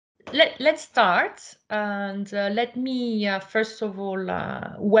let's start, and let me first of all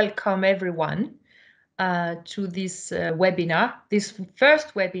welcome everyone to this webinar, this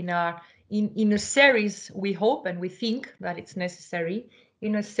first webinar in a series. We hope and we think that it's necessary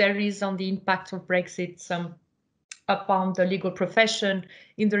in a series on the impact of Brexit upon the legal profession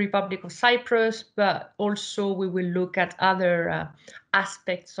in the Republic of Cyprus, but also we will look at other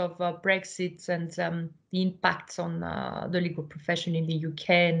aspects of Brexit and the impacts on the legal profession in the UK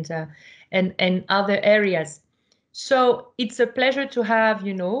and other areas. So it's a pleasure to have,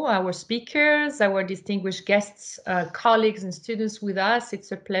 our speakers, our distinguished guests, colleagues and students with us.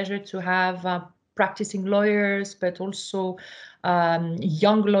 It's a pleasure to have practicing lawyers, but also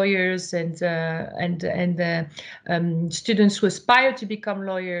young lawyers and students who aspire to become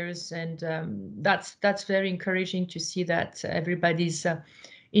lawyers, and that's very encouraging to see that everybody's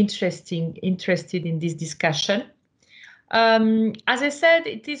interested in this discussion. As I said,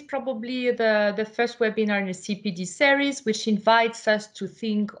 it is probably the first webinar in a CPD series, which invites us to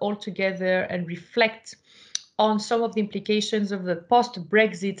think all together and reflect on some of the implications of the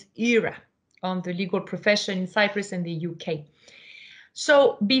post-Brexit era on the legal profession in Cyprus and the UK.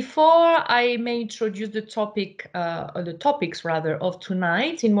 So before I may introduce the topic, or the topics rather, of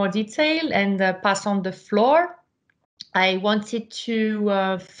tonight in more detail and pass on the floor, I wanted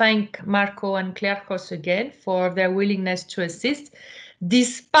to thank Marco and Klearchos again for their willingness to assist.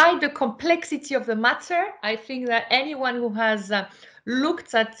 Despite the complexity of the matter, I think that anyone who has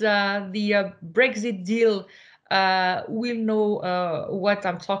looked at the Brexit deal will know what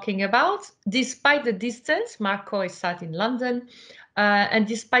I'm talking about. Despite the distance, Marco is sat in London, and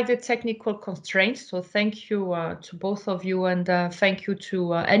despite the technical constraints. So thank you to both of you, and thank you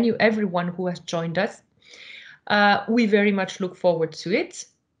to everyone who has joined us. We very much look forward to it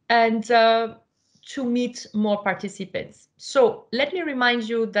and to meet more participants. So let me remind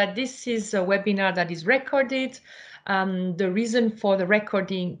you that this is a webinar that is recorded. The reason for the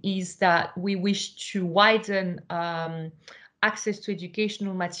recording is that we wish to widen access to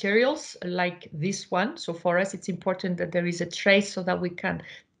educational materials like this one. So for us, it's important that there is a trace so that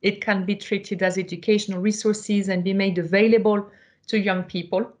it can be treated as educational resources and be made available to young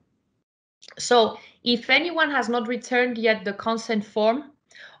people. So if anyone has not returned yet the consent form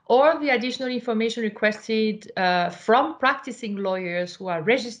or the additional information requested from practicing lawyers who are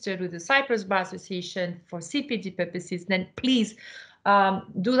registered with the Cyprus Bar Association for CPD purposes, then please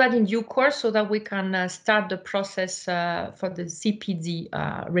do that in due course so that we can start the process for the CPD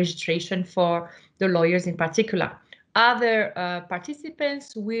registration for the lawyers in particular. Other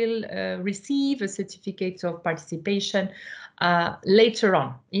participants will receive a certificate of participation later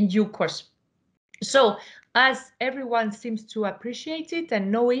on in due course. So, as everyone seems to appreciate it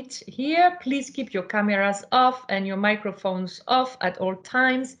and know it here, please keep your cameras off and your microphones off at all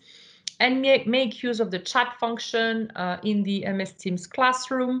times, and make use of the chat function in the MS Teams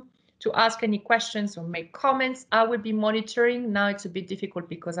classroom to ask any questions or make comments. I will be monitoring. Now it's a bit difficult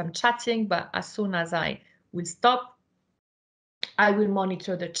because I'm chatting, but as soon as I will stop, I will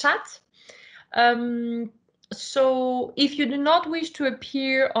monitor the chat. So if you do not wish to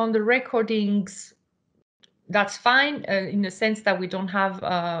appear on the recordings, that's fine, in the sense that we don't have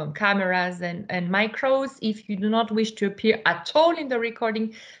cameras and micros. If you do not wish to appear at all in the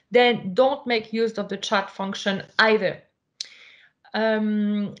recording, then don't make use of the chat function either.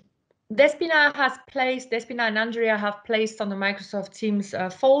 Despina and Andrea have placed on the Microsoft Teams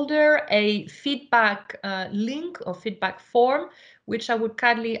folder a feedback link or feedback form, which I would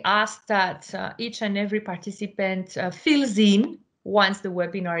kindly ask that each and every participant fills in once the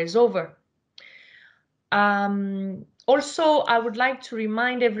webinar is over. Also, I would like to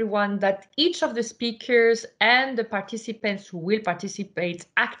remind everyone that each of the speakers and the participants who will participate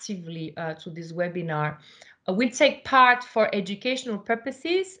actively to this webinar will take part for educational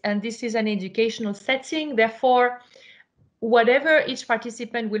purposes, and this is an educational setting. Therefore, whatever each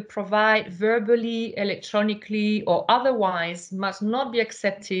participant will provide verbally, electronically, or otherwise must not be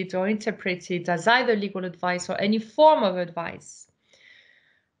accepted or interpreted as either legal advice or any form of advice.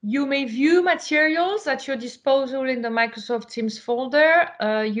 You may view materials at your disposal in the Microsoft Teams folder.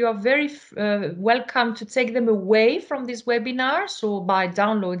 You are very welcome to take them away from this webinar, so by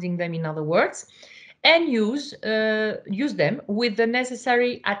downloading them, in other words, and use them with the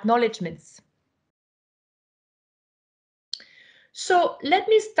necessary acknowledgements. So let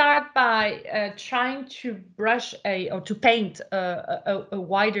me start by trying to brush or to paint a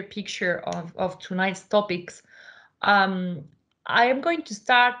wider picture of tonight's topics. I am going to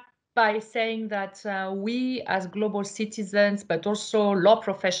start by saying that we as global citizens, but also law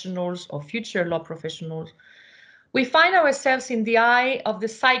professionals or future law professionals, We find ourselves in the eye of the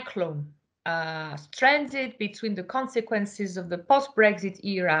cyclone, stranded between the consequences of the post-Brexit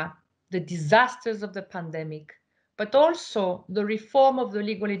era, the disasters of the pandemic, but also the reform of the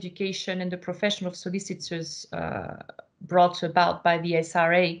legal education and the profession of solicitors brought about by the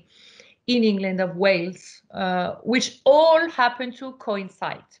SRA in England and Wales, which all happen to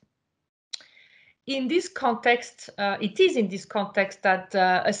coincide. In this context, it is in this context that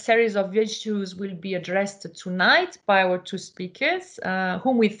a series of issues will be addressed tonight by our two speakers,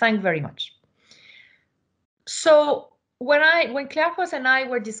 whom we thank very much. So when Claire-Rose and I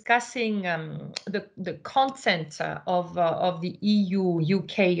were discussing the content of the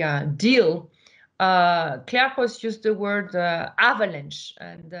EU-UK deal, Claire-Rose used the word avalanche,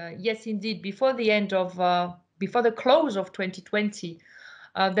 and yes, indeed, before the close of 2020.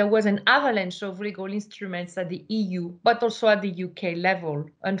 There was an avalanche of legal instruments at the EU, but also at the UK level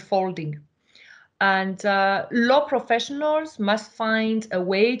unfolding. And law professionals must find a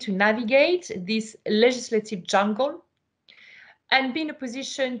way to navigate this legislative jungle and be in a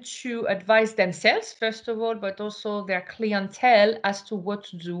position to advise themselves, first of all, but also their clientele as to what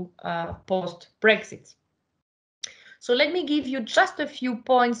to do post-Brexit. So let me give you just a few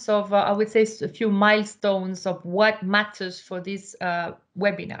points of, I would say, a few milestones of what matters for this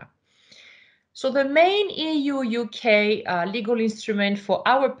webinar. So the main EU-UK legal instrument for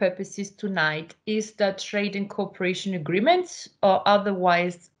our purposes tonight is the Trade and Cooperation Agreement, or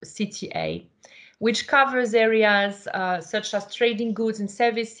otherwise CTA, which covers areas such as trading goods and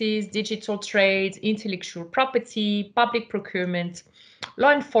services, digital trade, intellectual property, public procurement,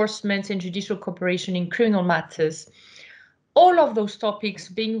 law enforcement, and judicial cooperation in criminal matters. All of those topics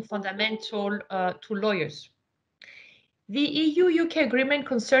being fundamental to lawyers. The EU-UK agreement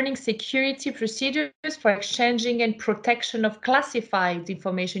concerning security procedures for exchanging and protection of classified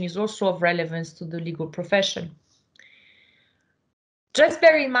information is also of relevance to the legal profession. Just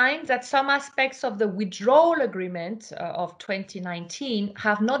bear in mind that some aspects of the withdrawal agreement of 2019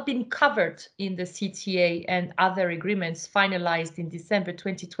 have not been covered in the CTA and other agreements finalized in December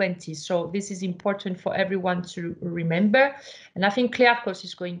 2020. So this is important for everyone to remember. And I think Claire-Rose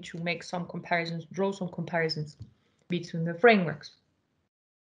is going to make some comparisons, draw some comparisons between the frameworks.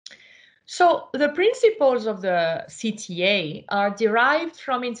 So the principles of the CTA are derived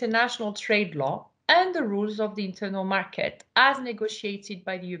from international trade law and the rules of the internal market as negotiated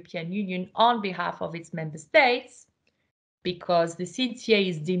by the European Union on behalf of its member states, because the CTA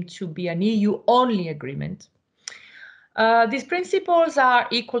is deemed to be an EU-only agreement. These principles are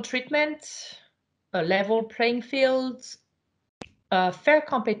equal treatment, a level playing field, fair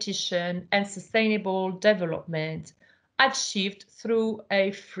competition, and sustainable development achieved through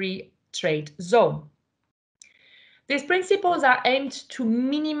a free trade zone. These principles are aimed to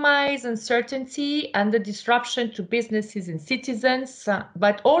minimize uncertainty and the disruption to businesses and citizens,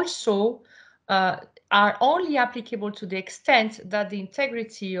 but also are only applicable to the extent that the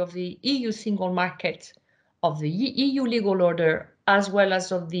integrity of the EU single market, of the EU legal order, as well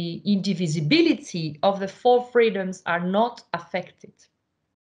as of the indivisibility of the four freedoms are not affected.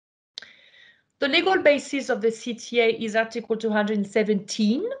 The legal basis of the CTA is Article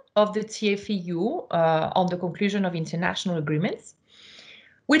 217 of the TFEU on the conclusion of international agreements,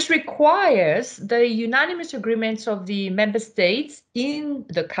 which requires the unanimous agreements of the member states in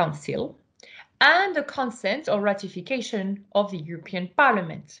the Council and the consent or ratification of the European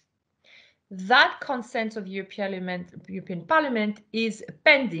Parliament. That consent of the European Parliament is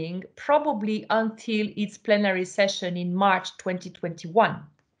pending probably until its plenary session in March 2021.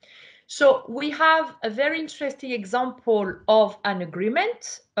 So we have a very interesting example of an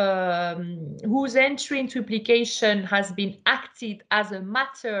agreement whose entry into application has been acted as a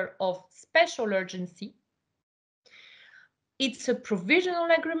matter of special urgency. It's a provisional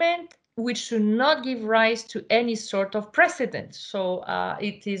agreement which should not give rise to any sort of precedent. So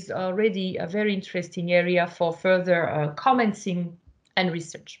it is already a very interesting area for further commenting and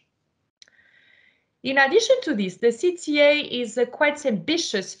research. In addition to this, the CTA is a quite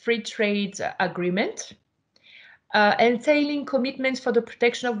ambitious free trade agreement, entailing commitments for the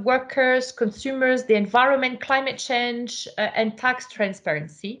protection of workers, consumers, the environment, climate change, and tax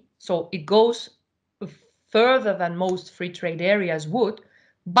transparency. So it goes further than most free trade areas would,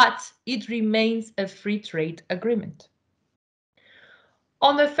 but it remains a free trade agreement.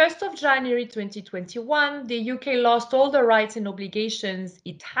 On the 1st of January 2021, the UK lost all the rights and obligations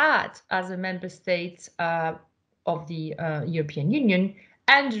it had as a member state of the European Union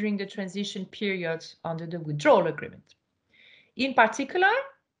and during the transition period under the withdrawal agreement. In particular,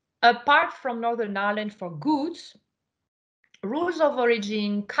 apart from Northern Ireland for goods, rules of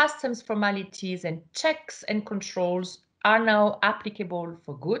origin, customs formalities, and checks and controls are now applicable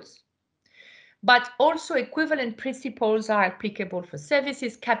for goods, but also equivalent principles are applicable for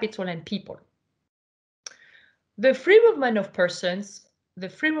services, capital, and people. The free movement of persons, the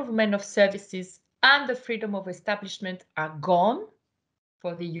free movement of services, and the freedom of establishment are gone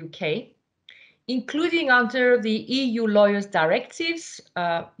for the UK, including under the EU lawyers' directives.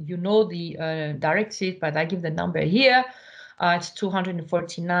 You know the directive, but I give the number here. It's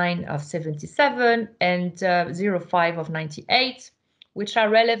 249 of 77 and 05 of 98, which are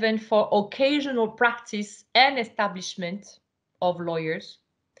relevant for occasional practice and establishment of lawyers,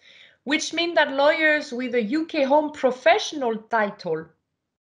 which mean that lawyers with a UK home professional title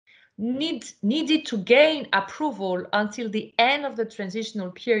needed to gain approval until the end of the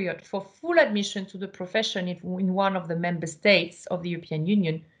transitional period for full admission to the profession in one of the member states of the European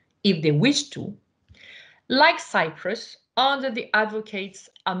Union, if they wish to, like Cyprus, under the Advocates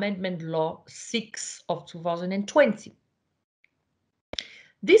Amendment Law 6 of 2020.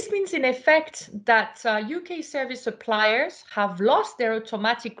 This means, in effect, that UK service suppliers have lost their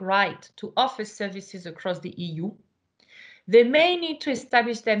automatic right to offer services across the EU. They may need to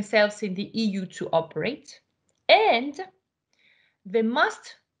establish themselves in the EU to operate, and they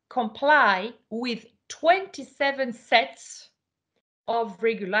must comply with 27 sets of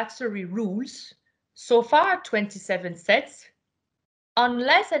regulatory rules, so far 27 sets,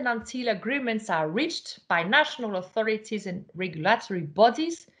 unless and until agreements are reached by national authorities and regulatory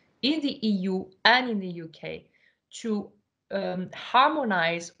bodies in the EU and in the UK to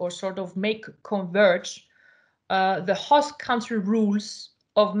harmonize or sort of make converge the host country rules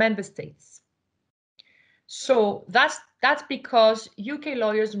of member states. So that's because UK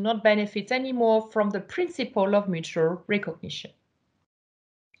lawyers do not benefit anymore from the principle of mutual recognition.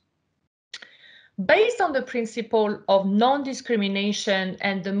 Based on the principle of non-discrimination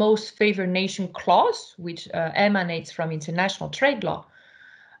and the most favored nation clause, which emanates from international trade law,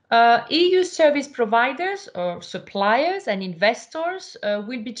 EU service providers or suppliers and investors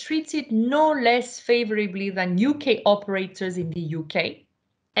will be treated no less favorably than UK operators in the UK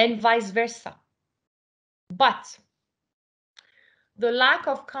and vice versa. But the lack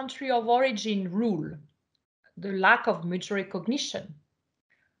of country of origin rule, the lack of mutual recognition,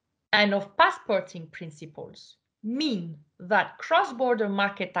 and of passporting principles mean that cross-border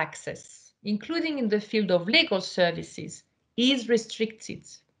market access, including in the field of legal services, is restricted.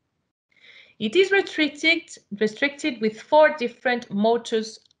 It is restricted with 4 different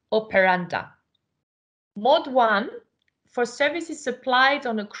modus operandi. Mode 1, for services supplied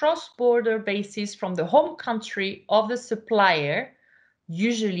on a cross-border basis from the home country of the supplier,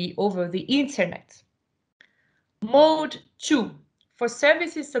 usually over the internet. Mode 2, for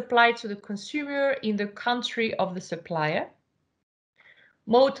services supplied to the consumer in the country of the supplier.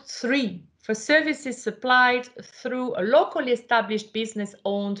 Mode 3, for services supplied through a locally established business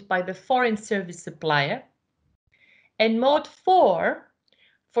owned by the foreign service supplier. And Mode 4,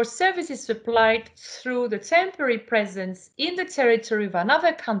 for services supplied through the temporary presence in the territory of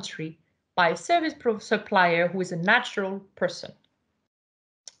another country by a service supplier who is a natural person.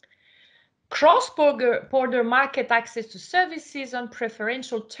 Cross-border market access to services on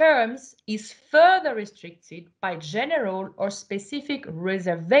preferential terms is further restricted by general or specific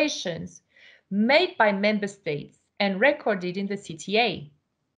reservations made by member states and recorded in the CTA.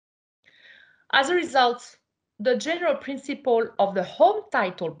 As a result, the general principle of the home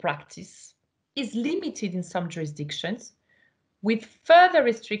title practice is limited in some jurisdictions, with further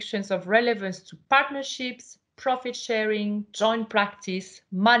restrictions of relevance to partnerships, profit sharing, joint practice,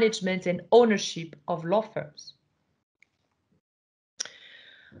 management, and ownership of law firms.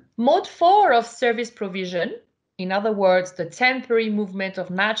 Mode 4 of service provision, in other words, the temporary movement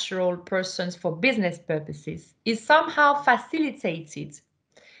of natural persons for business purposes, is somehow facilitated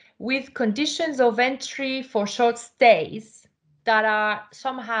with conditions of entry for short stays that are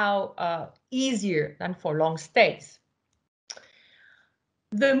somehow easier than for long stays.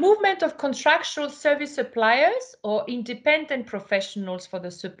 The movement of contractual service suppliers or independent professionals for the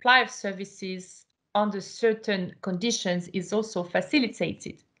supply of services under certain conditions is also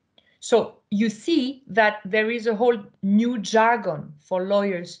facilitated. So you see that there is a whole new jargon for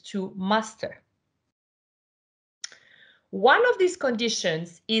lawyers to master. One of these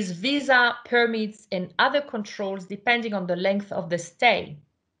conditions is visa, permits, and other controls depending on the length of the stay.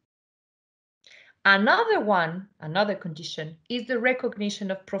 Another condition is the recognition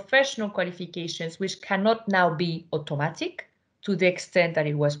of professional qualifications, which cannot now be automatic to the extent that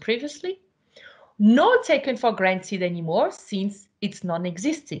it was previously, nor taken for granted anymore since it's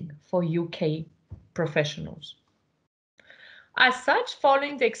non-existing for UK professionals. As such,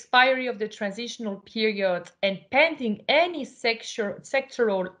 following the expiry of the transitional period and pending any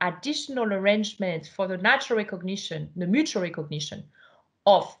sectoral additional arrangements for the mutual recognition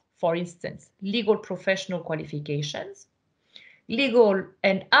of, for instance, legal professional qualifications, legal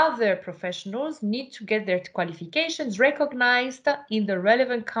and other professionals need to get their qualifications recognized in the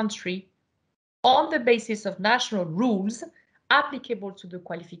relevant country on the basis of national rules applicable to the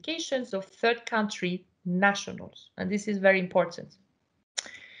qualifications of third country nationals. And this is very important.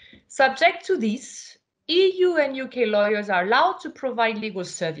 Subject to this, EU and UK lawyers are allowed to provide legal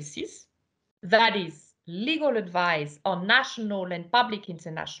services, that is, legal advice on national and public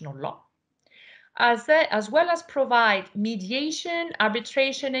international law, as well as provide mediation,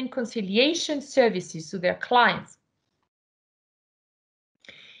 arbitration, and conciliation services to their clients.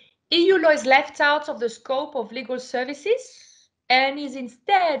 EU law is left out of the scope of legal services and is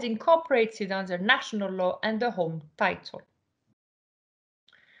instead incorporated under national law and the home title.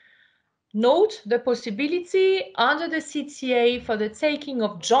 Note the possibility under the CTA for the taking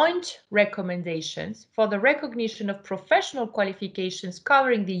of joint recommendations for the recognition of professional qualifications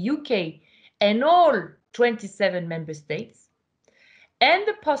covering the UK and all 27 member states, and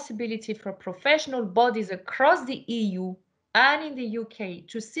the possibility for professional bodies across the EU and in the UK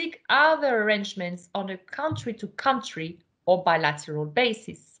to seek other arrangements on a country-to-country or bilateral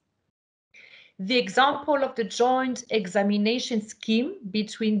basis. The example of the joint examination scheme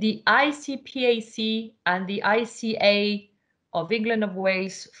between the ICPAC and the ICA of England and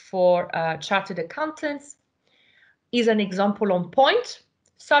Wales for chartered accountants is an example on point,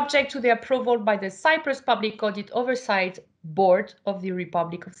 subject to the approval by the Cyprus Public Audit Oversight Board of the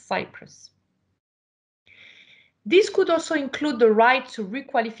Republic of Cyprus. This could also include the right to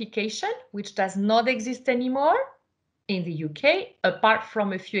requalification, which does not exist anymore in the UK, apart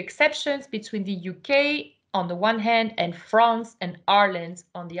from a few exceptions between the UK on the one hand and France and Ireland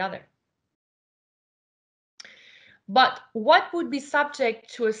on the other. But what would be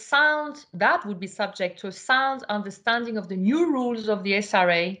subject to a sound understanding of the new rules of the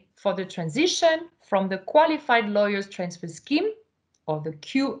SRA for the transition from the Qualified Lawyers Transfer Scheme, or the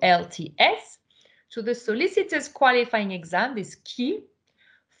QLTS, to the Solicitor's Qualifying Exam, this key,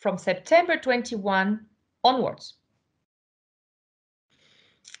 from September 21 onwards.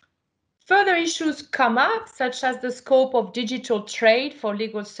 Further issues come up, such as the scope of digital trade for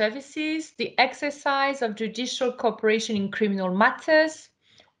legal services, the exercise of judicial cooperation in criminal matters,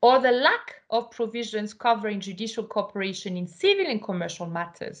 or the lack of provisions covering judicial cooperation in civil and commercial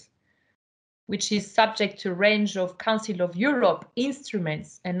matters, which is subject to a range of Council of Europe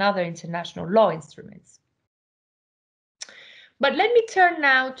instruments and other international law instruments. But let me turn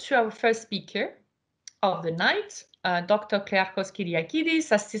now to our first speaker of the night, Dr. Klearchos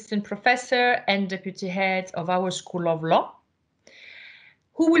Kyriakidis, Assistant Professor and Deputy Head of our School of Law,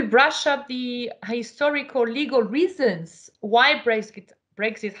 who will brush up the historical legal reasons why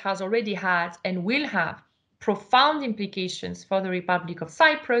Brexit has already had and will have profound implications for the Republic of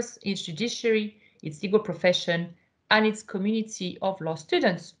Cyprus, its judiciary, its legal profession, and its community of law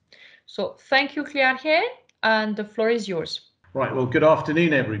students. So thank you, Klearchos, and the floor is yours. Right, well, good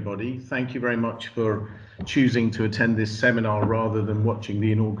afternoon, everybody. Thank you very much for choosing to attend this seminar rather than watching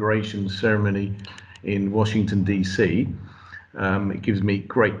the inauguration ceremony in Washington, D.C. It gives me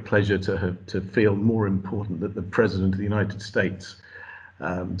great pleasure to feel more important than the President of the United States.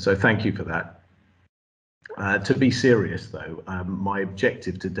 So thank you for that. To be serious, though, my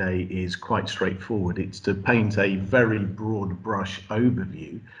objective today is quite straightforward. It's to paint a very broad brush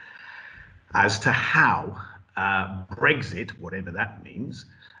overview as to how Brexit, whatever that means,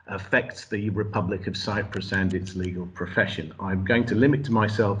 affects the Republic of Cyprus and its legal profession. I'm going to limit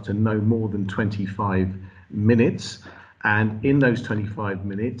myself to no more than 25 minutes, and in those 25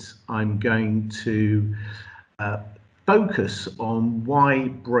 minutes I'm going to focus on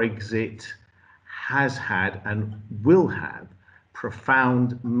why Brexit has had and will have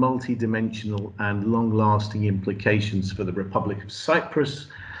profound, multidimensional and long-lasting implications for the Republic of Cyprus,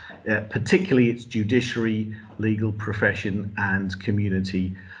 particularly its judiciary, legal profession and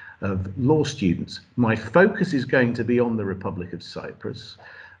community of law students. My focus is going to be on the Republic of Cyprus,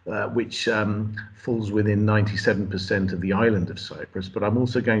 which falls within 97% of the island of Cyprus, but I'm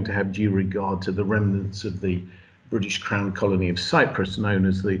also going to have due regard to the remnants of the British Crown colony of Cyprus, known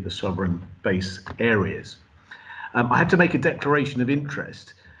as the sovereign base areas. I have to make a declaration of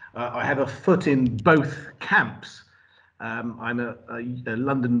interest. I have a foot in both camps. I'm a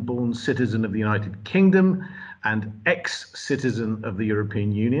London-born citizen of the United Kingdom and ex-citizen of the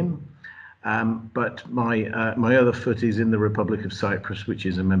European Union. But my other foot is in the Republic of Cyprus, which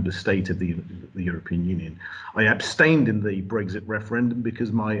is a member state of the European Union. I abstained in the Brexit referendum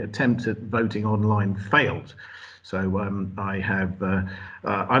because my attempt at voting online failed. So I'm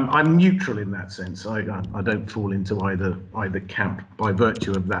neutral in that sense. I don't fall into either camp by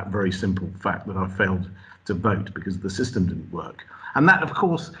virtue of that very simple fact that I failed to vote because the system didn't work. And that, of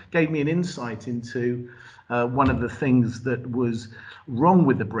course, gave me an insight into one of the things that was wrong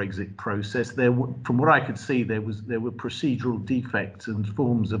with the Brexit process. From what I could see, there were procedural defects and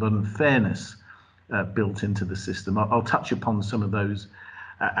forms of unfairness built into the system. I'll touch upon some of those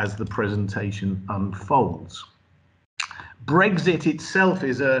as the presentation unfolds. Brexit itself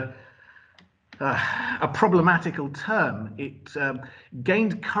is a problematical term. It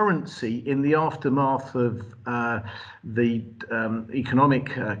gained currency in the aftermath of the economic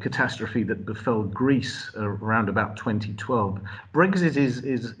catastrophe that befell Greece around about 2012. Brexit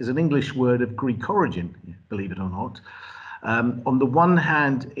is an English word of Greek origin, believe it or not. On the one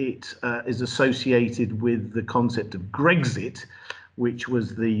hand, it is associated with the concept of Grexit, which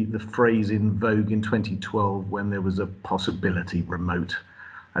was the phrase in vogue in 2012 when there was a possibility, remote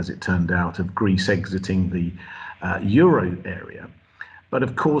as it turned out, of Greece exiting the euro area. But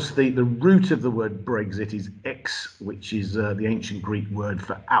of course, the root of the word Brexit is ex, which is the ancient Greek word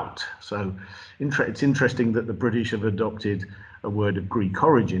for out. So it's interesting that the British have adopted a word of Greek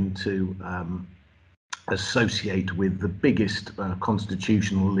origin to associate with the biggest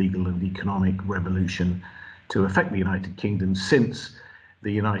constitutional, legal and economic revolution to affect the United Kingdom since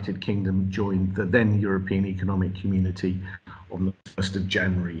the United Kingdom joined the then European Economic Community on the 1st of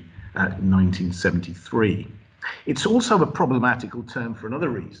January 1973. It's also a problematical term for another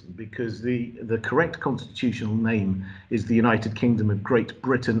reason, because the correct constitutional name is the United Kingdom of Great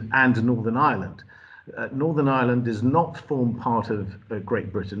Britain and Northern Ireland. Northern Ireland does not form part of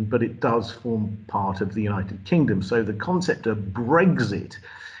Great Britain, but it does form part of the United Kingdom. So the concept of Brexit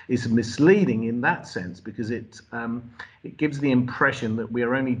is misleading in that sense, because it gives the impression that we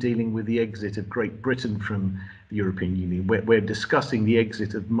are only dealing with the exit of Great Britain from the European Union. We're discussing the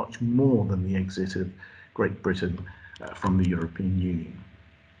exit of much more than the exit of Great Britain from the European Union.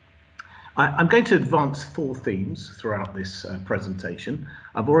 I'm going to advance 4 themes throughout this presentation.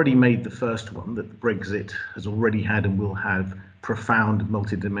 I've already made the first one, that Brexit has already had and will have profound,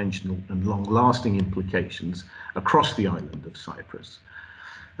 multidimensional and long-lasting implications across the island of Cyprus.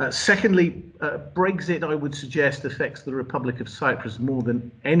 Secondly, Brexit, I would suggest, affects the Republic of Cyprus more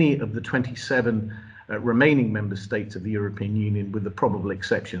than any of the 27 remaining member states of the European Union, with the probable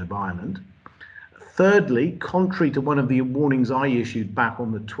exception of Ireland. Thirdly, contrary to one of the warnings I issued back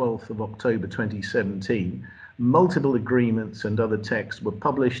on the 12th of October 2017, multiple agreements and other texts were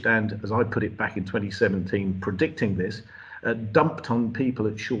published and, as I put it back in 2017, predicting this, dumped on people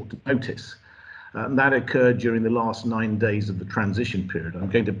at short notice. And that occurred during the last 9 days of the transition period. I'm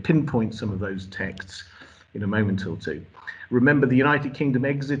going to pinpoint some of those texts in a moment or two. Remember, the United Kingdom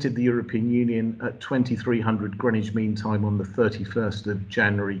exited the European Union at 2300 Greenwich Mean Time on the 31st of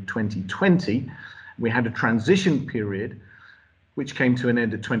January 2020. We had a transition period which came to an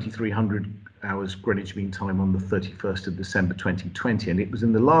end at 2300 hours Greenwich Mean Time on the 31st of December 2020. And it was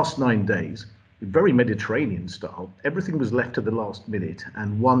in the last 9 days, very Mediterranean style, everything was left to the last minute,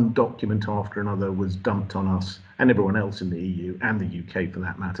 and one document after another was dumped on us and everyone else in the EU and the UK for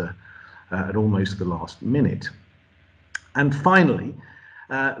that matter at almost the last minute. And finally,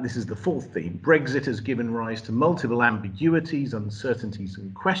 this is the 4th theme, Brexit has given rise to multiple ambiguities, uncertainties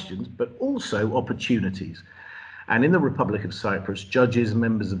and questions, but also opportunities. And in the Republic of Cyprus, judges,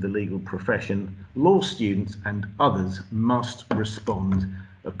 members of the legal profession, law students and others must respond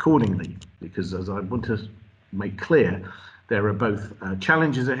accordingly, because, as I want to make clear, there are both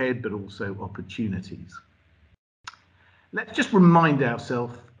challenges ahead but also opportunities. Let's just remind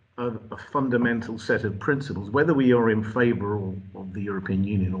ourselves of a fundamental set of principles, whether we are in favour of the European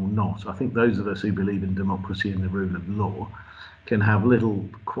Union or not. I think those of us who believe in democracy and the rule of law can have little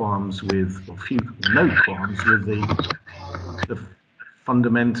qualms with, or few, no qualms with the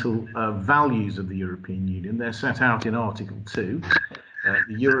fundamental values of the European Union. They're set out in Article 2.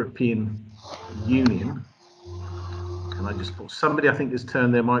 The European Union, can I just put, somebody I think has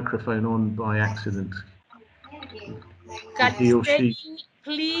turned their microphone on by accident. He or she.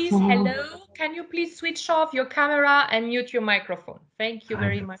 Please, hello, can you please switch off your camera and mute your microphone? Thank you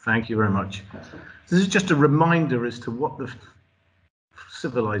very much. Thank you very much. This is just a reminder as to what the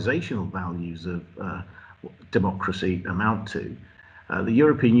civilizational values of democracy amount to. The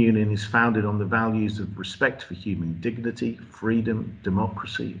European Union is founded on the values of respect for human dignity, freedom,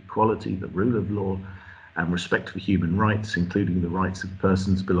 democracy, equality, the rule of law, and respect for human rights, including the rights of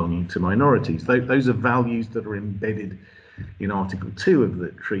persons belonging to minorities. Those are values that are embedded in Article 2 of the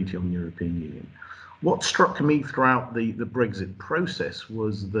Treaty on European Union. What struck me throughout the Brexit process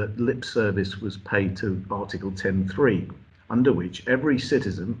was that lip service was paid to Article 10.3, under which every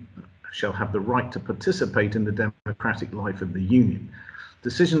citizen shall have the right to participate in the democratic life of the Union.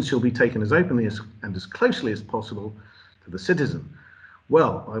 Decisions shall be taken as openly and as closely as possible to the citizen.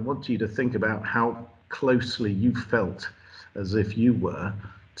 Well, I want you to think about how closely you felt as if you were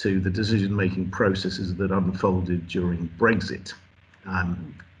to the decision-making processes that unfolded during Brexit.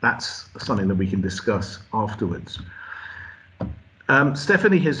 That's something that we can discuss afterwards.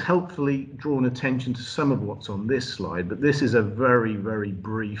 Stephanie has helpfully drawn attention to some of what's on this slide, but this is a very, very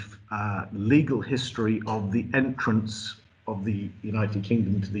brief legal history of the entrance of the United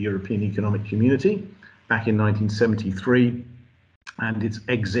Kingdom to the European Economic Community back in 1973 and its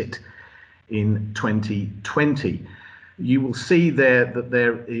exit in 2020. You will see there that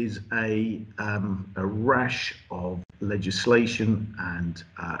there is a rash of legislation and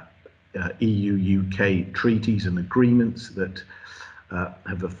EU-UK treaties and agreements that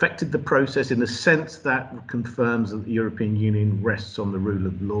have affected the process in a sense that confirms that the European Union rests on the rule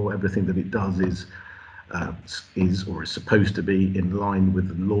of law. Everything that it does is or is supposed to be in line with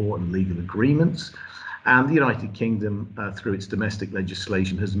the law and legal agreements. And the United Kingdom, through its domestic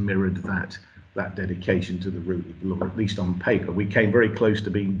legislation, has mirrored that dedication to the rule of law, at least on paper. We came very close to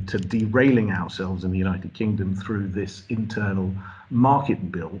derailing ourselves in the United Kingdom through this internal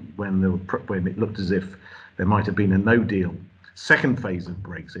market bill when it looked as if there might have been a no-deal second phase of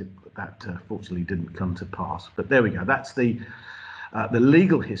Brexit. That fortunately didn't come to pass. But there we go. That's the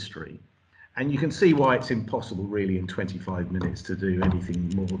legal history. And you can see why it's impossible really in 25 minutes to do anything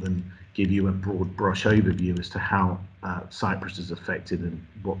more than give you a broad brush overview as to how Cyprus is affected and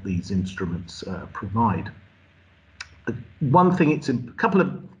what these instruments provide. One thing, it's a couple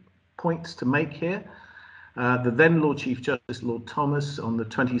of points to make here. The then Lord Chief Justice, Lord Thomas, on the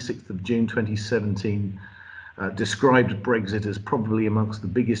 26th of June 2017, described Brexit as probably amongst the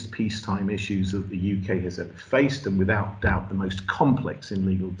biggest peacetime issues that the UK has ever faced, and without doubt the most complex in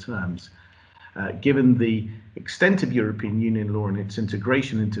legal terms. Given the extent of European Union law and its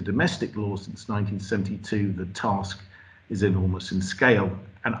integration into domestic law since 1972, the task is enormous in scale.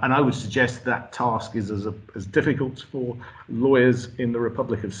 And I would suggest that task is as difficult for lawyers in the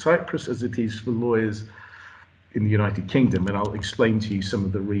Republic of Cyprus as it is for lawyers in the United Kingdom. And I'll explain to you some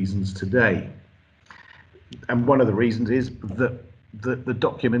of the reasons today. And one of the reasons is that the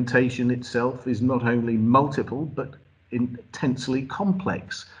documentation itself is not only multiple, but intensely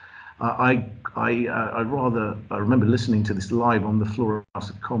complex. I remember listening to this live on the floor of the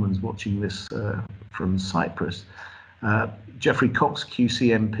House of Commons, watching this from Cyprus. Geoffrey Cox,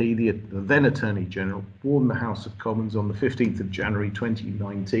 QCMP, the then Attorney General, warned the House of Commons on the 15th of January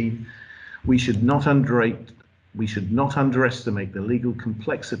 2019, we should not underestimate the legal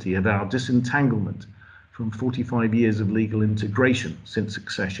complexity of our disentanglement from 45 years of legal integration since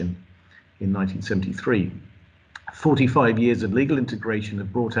accession in 1973. 45 years of legal integration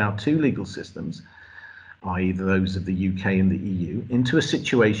have brought our two legal systems, i.e. those of the UK and the EU, into a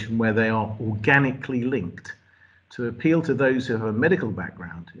situation where they are organically linked. To appeal to those who have a medical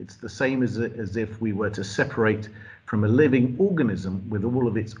background, it's the same as if we were to separate from a living organism with all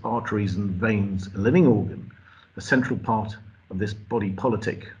of its arteries and veins, a living organ, a central part of this body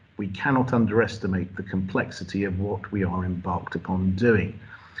politic. We cannot underestimate the complexity of what we are embarked upon doing.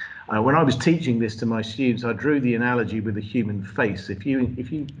 When I was teaching this to my students, I drew the analogy with the human face. If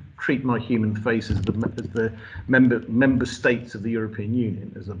you treat my human face as the member states of the European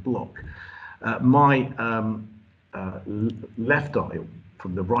Union as a block, my left eye,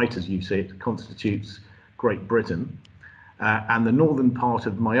 from the right as you see it, constitutes Great Britain, and the northern part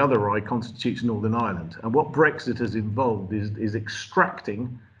of my other eye constitutes Northern Ireland. And what Brexit has involved is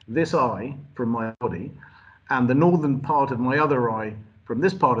extracting this eye from my body and the northern part of my other eye from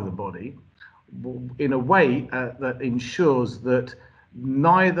this part of the body in a way that ensures that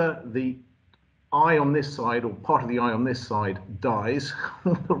neither the eye on this side or part of the eye on this side dies,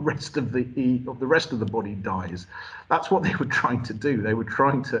 the rest of the body dies. That's what they were trying to do. They were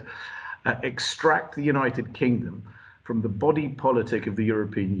trying to extract the United Kingdom from the body politic of the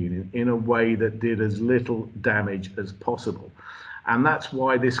European Union in a way that did as little damage as possible. And that's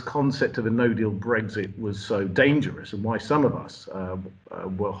why this concept of a no-deal Brexit was so dangerous, and why some of us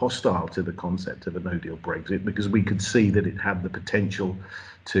were hostile to the concept of a no-deal Brexit, because we could see that it had the potential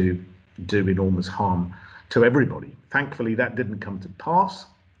to do enormous harm to everybody. Thankfully, that didn't come to pass.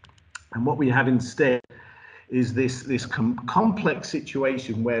 And what we have instead is this complex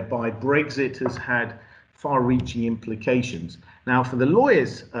situation whereby Brexit has had far-reaching implications. Now, for the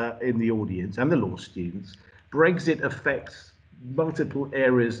lawyers in the audience and the law students, Brexit affects multiple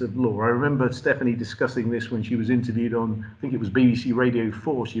areas of law. I remember Stephanie discussing this when she was interviewed on, I think it was BBC Radio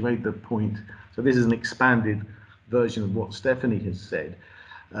 4. She made the point. So this is an expanded version of what Stephanie has said.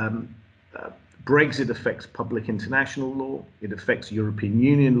 Brexit affects public international law. It affects European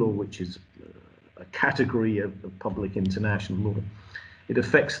Union law, which is a category of public international law. It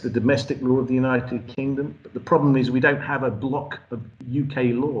affects the domestic law of the United Kingdom. But the problem is we don't have a block of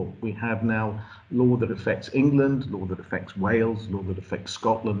UK law. We have now law that affects England, law that affects Wales, law that affects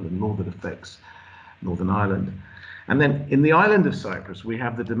Scotland, and law that affects Northern Ireland. And then in the island of Cyprus, we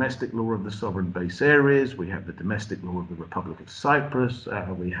have the domestic law of the sovereign base areas, we have the domestic law of the Republic of Cyprus,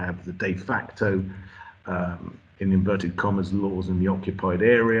 we have the de facto, in inverted commas, laws in the occupied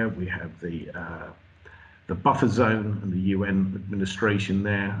area, we have the buffer zone and the UN administration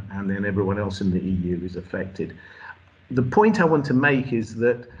there, and then everyone else in the EU is affected. The point I want to make is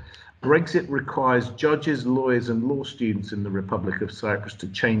that Brexit requires judges, lawyers and law students in the Republic of Cyprus to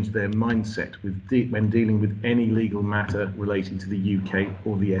change their mindset when dealing with any legal matter relating to the UK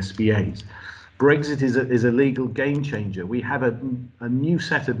or the SBAs. Brexit is a legal game changer. We have a new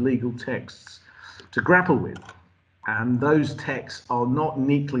set of legal texts to grapple with. And those texts are not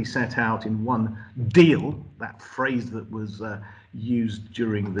neatly set out in one deal, that phrase that was used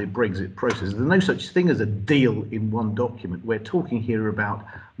during the Brexit process. There's no such thing as a deal in one document. We're talking here about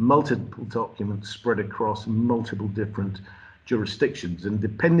multiple documents spread across multiple different jurisdictions. And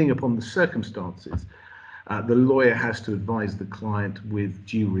depending upon the circumstances, the lawyer has to advise the client with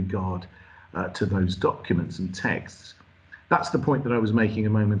due regard to those documents and texts. That's the point that I was making a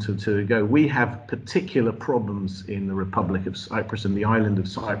moment or two ago. We have particular problems in the Republic of Cyprus and the island of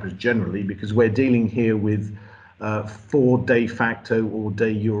Cyprus generally, because we're dealing here with 4 de facto or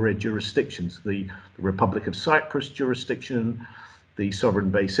de jure jurisdictions: the Republic of Cyprus jurisdiction, the sovereign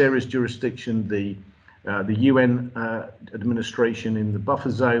base areas jurisdiction, the UN administration in the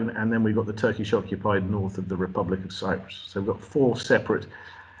buffer zone, and then we've got the Turkish occupied north of the Republic of Cyprus. So we've got 4 separate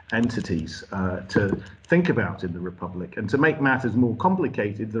entities to think about in the Republic. And to make matters more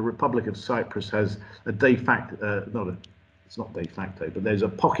complicated, the Republic of Cyprus has a de facto, it's not de facto, but there's a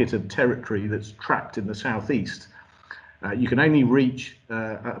pocket of territory that's trapped in the southeast. You can only reach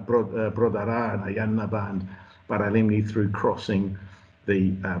Brodara and Ayannaba and Paralimni through crossing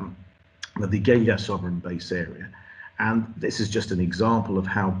the Gelia sovereign base area. And this is just an example of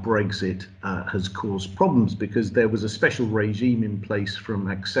how Brexit has caused problems, because there was a special regime in place from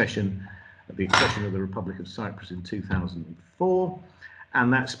the accession of the Republic of Cyprus in 2004,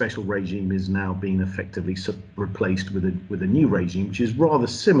 and that special regime is now being effectively replaced with a new regime, which is rather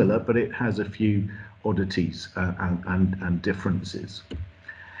similar, but it has a few oddities and differences.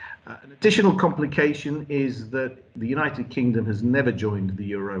 An additional complication is that the United Kingdom has never joined the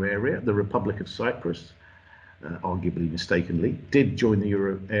euro area. The Republic of Cyprus, arguably mistakenly, did join the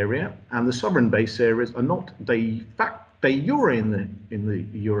euro area, and the sovereign base areas are not de jure in the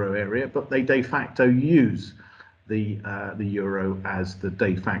euro area, but they de facto use the euro as the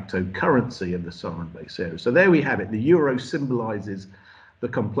de facto currency of the sovereign base area. So there we have it. The euro symbolises the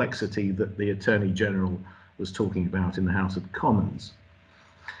complexity that the Attorney General was talking about in the House of Commons.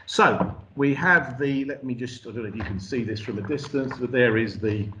 So we have the, let me just, I don't know if you can see this from a distance, but there is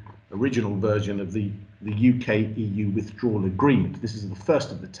the original version of the UK-EU withdrawal agreement. This is the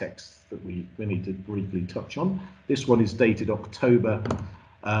first of the texts that we need to briefly touch on. This one is dated October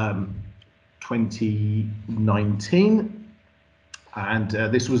 2019, and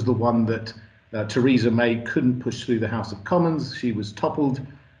this was the one that Theresa May couldn't push through the House of Commons. She was toppled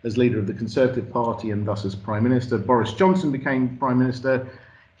as leader of the Conservative Party and thus as Prime Minister. Boris Johnson became Prime Minister.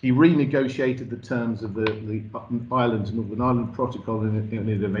 He renegotiated the terms of the Northern Ireland Protocol, and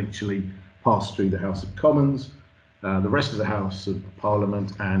it eventually passed through the House of Commons, the rest of the House of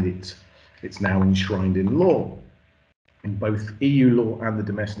Parliament, and it's now enshrined in law, in both EU law and the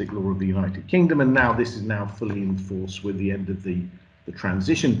domestic law of the United Kingdom. And now this is now fully in force with the end of the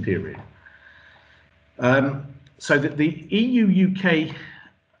transition period. So that the EU-UK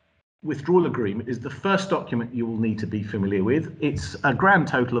withdrawal agreement is the first document you will need to be familiar with. It's a grand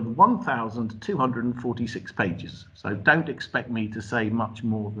total of 1,246 pages. So don't expect me to say much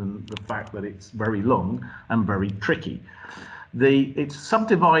more than the fact that it's very long and very tricky. It's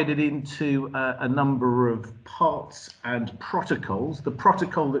subdivided into a number of parts and protocols. The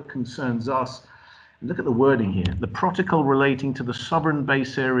protocol that concerns us, look at the wording here, the protocol relating to the sovereign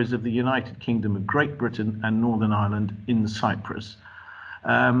base areas of the United Kingdom of Great Britain and Northern Ireland in Cyprus.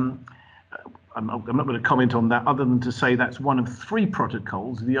 I'm not going to comment on that other than to say that's one of 3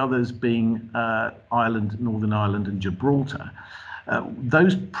 protocols, the others being Ireland, Northern Ireland and Gibraltar.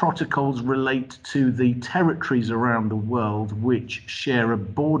 Those protocols relate to the territories around the world which share a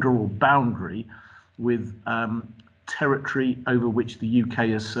border or boundary with territory over which the UK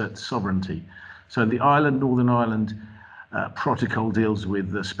asserts sovereignty. So the Northern Ireland protocol deals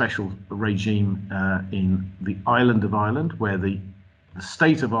with the special regime in the island of Ireland, where the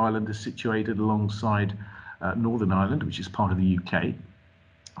state of Ireland is situated alongside Northern Ireland, which is part of the UK.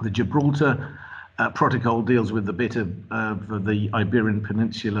 The Gibraltar protocol deals with the bit of the Iberian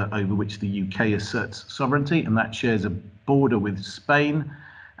Peninsula over which the UK asserts sovereignty, and that shares a border with Spain.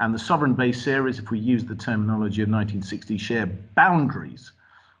 And the sovereign base areas, if we use the terminology of 1960, share boundaries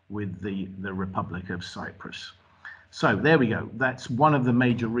with the Republic of Cyprus. So there we go. That's one of the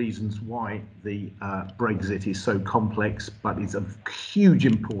major reasons why the Brexit is so complex, but is of huge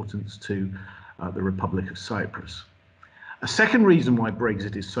importance to the Republic of Cyprus. A second reason why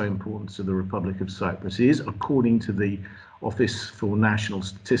Brexit is so important to the Republic of Cyprus is, according to the Office for National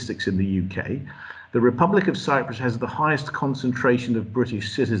Statistics in the UK, the Republic of Cyprus has the highest concentration of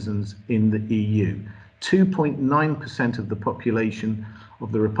British citizens in the EU. 2.9% of the population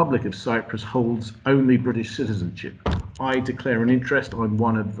of the Republic of Cyprus holds only British citizenship. I declare an interest. I'm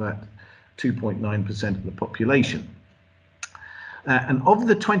one of that 2.9% of the population. And of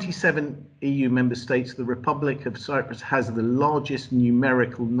the 27 EU member states, the Republic of Cyprus has the largest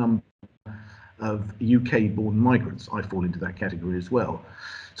numerical number of UK-born migrants. I fall into that category as well.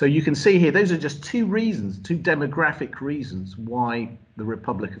 So you can see here, those are just 2 reasons, 2 demographic reasons why the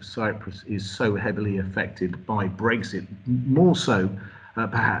Republic of Cyprus is so heavily affected by Brexit, more so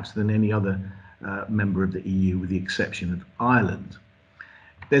perhaps than any other member of the EU, with the exception of Ireland.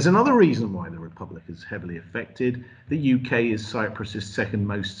 There's another reason why the Republic is heavily affected. The UK is Cyprus's second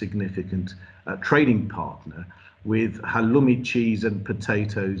most significant trading partner, with halloumi cheese and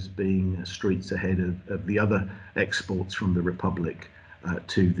potatoes being streets ahead of the other exports from the Republic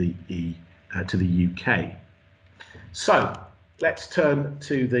to the UK. So let's turn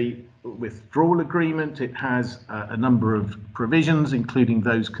to the withdrawal agreement. It has a number of provisions, including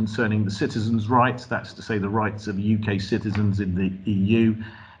those concerning the citizens' rights, that's to say the rights of UK citizens in the EU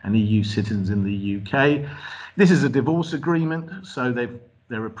and EU citizens in the UK. This is a divorce agreement, so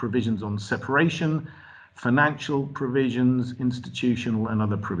there are provisions on separation, financial provisions, institutional and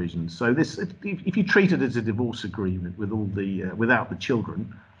other provisions. So this, if you treat it as a divorce agreement with all the without the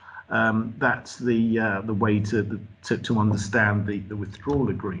children, that's the way to understand the withdrawal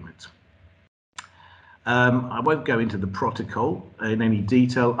agreement. I won't go into the protocol in any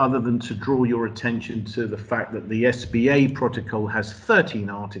detail other than to draw your attention to the fact that the SBA protocol has 13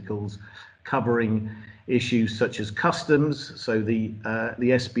 articles covering issues such as customs. So the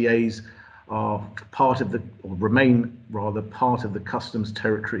SBAs are part of the, or remain rather, part of the customs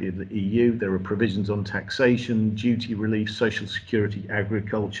territory of the EU. There are provisions on taxation, duty relief, social security,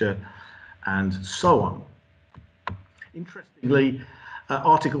 agriculture, and so on. Interestingly,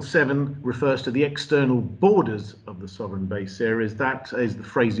 Article 7 refers to the external borders of the sovereign base areas. That is the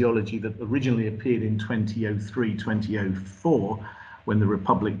phraseology that originally appeared in 2003, 2004, when the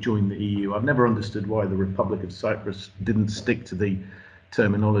Republic joined the EU. I've never understood why the Republic of Cyprus didn't stick to the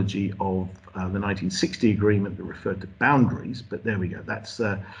terminology of the 1960 agreement that referred to boundaries, but there we go. That's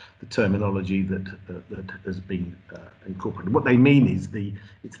the terminology that has been incorporated. What they mean is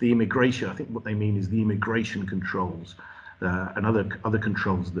it's the immigration. I think what they mean is the immigration controls and other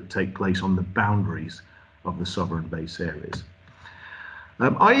controls that take place on the boundaries of the sovereign base areas.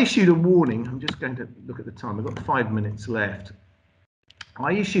 I issued a warning. I'm just going to look at the time. I've got 5 minutes left.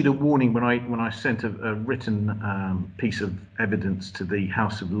 I issued a warning when I sent a written piece of evidence to the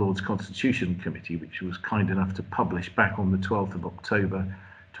House of Lords Constitution Committee, which was kind enough to publish back on the 12th of October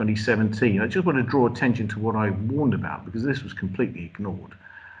 2017. I just want to draw attention to what I warned about, because this was completely ignored.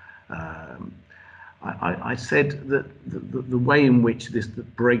 I said that the way in which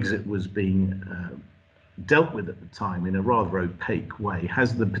that Brexit was being dealt with at the time in a rather opaque way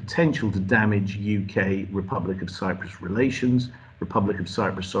has the potential to damage UK Republic of Cyprus relations, Republic of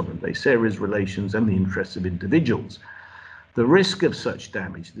Cyprus sovereign base areas relations, and the interests of individuals. The risk of such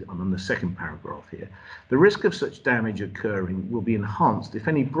damage, I'm on the second paragraph here, the risk of such damage occurring will be enhanced if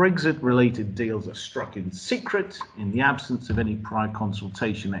any Brexit-related deals are struck in secret, in the absence of any prior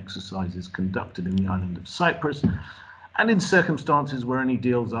consultation exercises conducted in the island of Cyprus, and in circumstances where any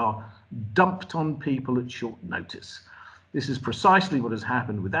deals are dumped on people at short notice. This is precisely what has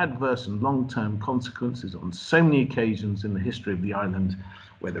happened with adverse and long-term consequences on so many occasions in the history of the island,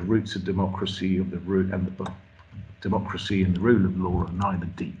 where the roots of democracy, of the root and the democracy and the rule of law are neither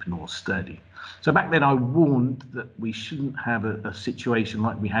deep nor sturdy. So back then I warned that we shouldn't have a situation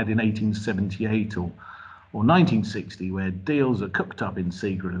like we had in 1878 or 1960, where deals are cooked up in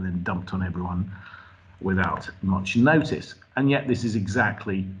secret and then dumped on everyone without much notice. And yet this is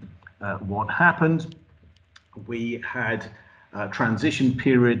exactly what happened. We had a transition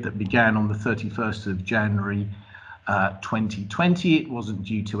period that began on the 31st of January 2020. It wasn't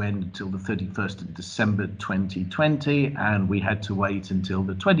due to end until the 31st of December 2020, and we had to wait until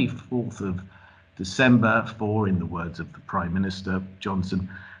the 24th of December for, in the words of the Prime Minister Johnson,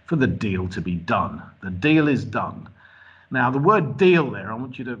 for the deal to be done. The deal is done. Now, the word deal there, I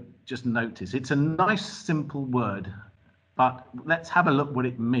want you to just notice, it's a nice, simple word, but let's have a look what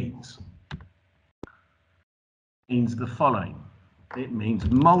it means. It means the following. It means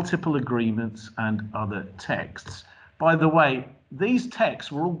multiple agreements and other texts. By the way, these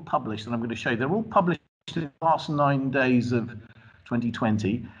texts were all published, and I'm going to show you, they're all published in the last 9 days of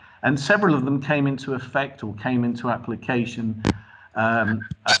 2020, and several of them came into effect or came into application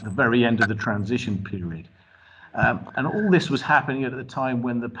at the very end of the transition period. And all this was happening at the time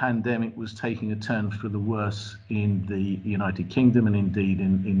when the pandemic was taking a turn for the worse in the United Kingdom and indeed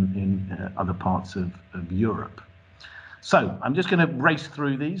in other parts of Europe. So I'm just going to race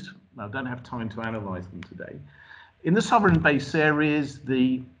through these. I don't have time to analyse them today. In the sovereign base areas,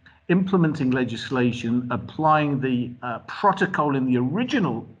 the implementing legislation applying the protocol in the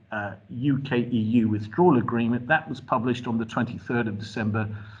original UK-EU withdrawal agreement, that was published on the 23rd of December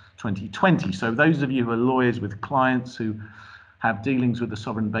 2020. So those of you who are lawyers with clients who have dealings with the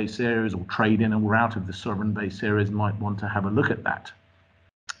sovereign base areas or trade in or out of the sovereign base areas might want to have a look at that.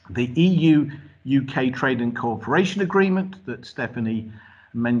 The EU-UK Trade and Cooperation Agreement that Stephanie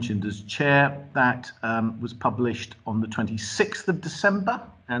mentioned as chair, that was published on the 26th of December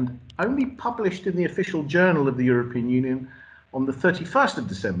and only published in the official journal of the European Union on the 31st of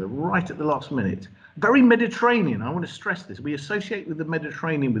December, right at the last minute. Very Mediterranean, I want to stress this. We associate with the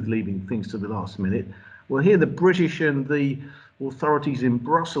Mediterranean with leaving things to the last minute. Well, here the British and the authorities in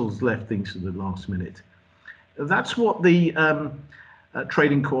Brussels left things to the last minute. That's what the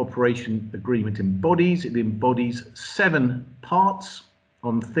Trade and Cooperation Agreement embodies. It embodies 7 parts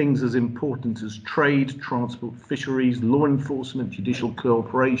on things as important as trade, transport, fisheries, law enforcement, judicial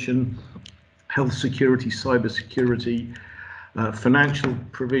cooperation, health security, cyber security, financial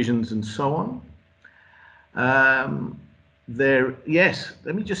provisions, and so on. Yes,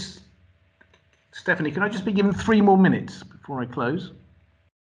 let me just, Stephanie, can I just be given 3 more minutes before I close?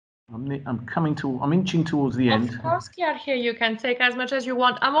 I'm inching towards the end. Of course, Claire, here you can take as much as you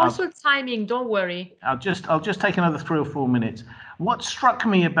want. I'm also timing, don't worry. I'll just take another 3 or 4 minutes. What struck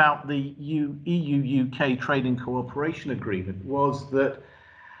me about the EU-UK Trade and Cooperation Agreement was that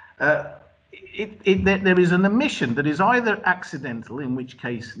there is an omission that is either accidental, in which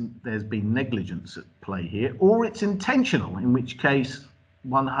case there's been negligence at play here, or it's intentional, in which case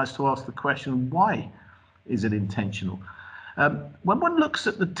one has to ask the question, why is it intentional? When one looks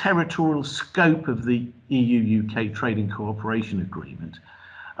at the territorial scope of the EU-UK Trade and Cooperation Agreement,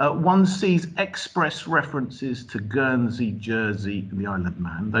 one sees express references to Guernsey, Jersey, and the Isle of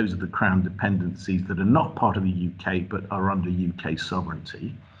Man. Those are the Crown dependencies that are not part of the UK but are under UK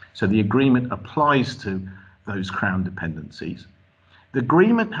sovereignty. So the agreement applies to those Crown dependencies. The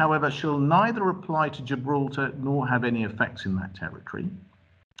agreement, however, shall neither apply to Gibraltar nor have any effects in that territory.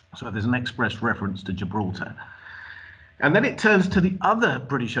 So there's an express reference to Gibraltar. And then it turns to the other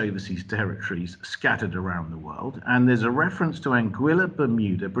British overseas territories scattered around the world, and there's a reference to Anguilla,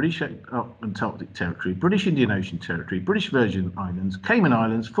 Bermuda, British Antarctic Territory, British Indian Ocean Territory, British Virgin Islands, Cayman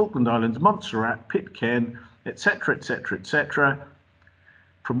Islands, Falkland Islands, Montserrat, Pitcairn, etc., etc., etc.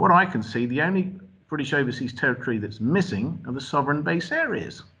 From what I can see, the only British overseas territory that's missing are the sovereign base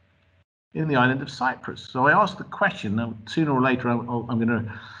areas in the island of Cyprus. So I asked the question, now, sooner or later I'm going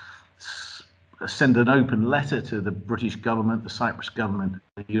to send an open letter to the British government, the Cyprus government,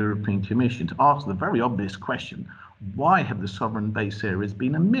 the European Commission to ask the very obvious question, why have the sovereign base areas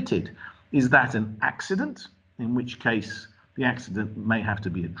been omitted? Is that an accident, in which case the accident may have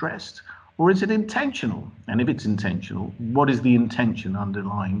to be addressed, or is it intentional? And if it's intentional, what is the intention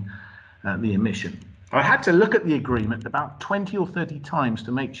underlying the omission? I had to look at the agreement about 20 or 30 times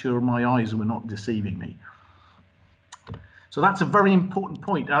to make sure my eyes were not deceiving me. So that's a very important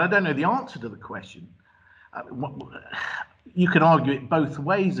point. I don't know the answer to the question. You can argue it both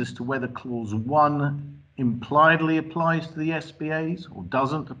ways as to whether clause 1 impliedly applies to the SBAs or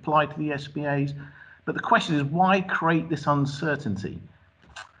doesn't apply to the SBAs. But the question is, why create this uncertainty?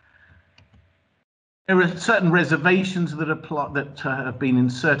 There are certain reservations that apply, that have been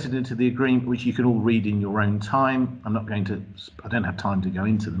inserted into the agreement, which you can all read in your own time. I don't have time to go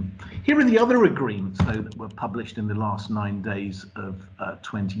into them. Here are the other agreements, though, that were published in the last 9 days of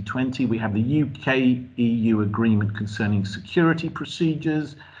 2020. We have the UK-EU agreement concerning security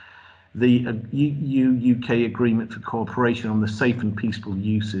procedures, the EU-UK agreement for cooperation on the safe and peaceful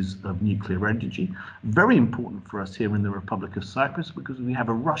uses of nuclear energy. Very important for us here in the Republic of Cyprus, because we have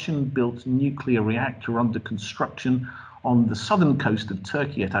a Russian-built nuclear reactor under construction on the southern coast of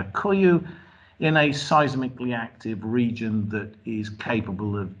Turkey at Akkuyu, in a seismically active region that is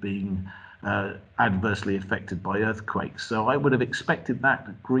capable of being adversely affected by earthquakes. So I would have expected that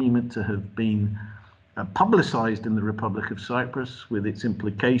agreement to have been publicised in the Republic of Cyprus, with its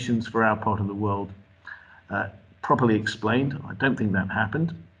implications for our part of the world properly explained. I don't think that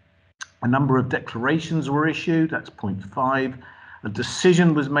happened. A number of declarations were issued, that's point 5. A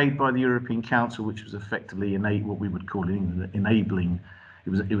decision was made by the European Council, which was effectively what we would call enabling. It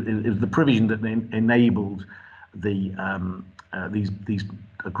was the provision that enabled these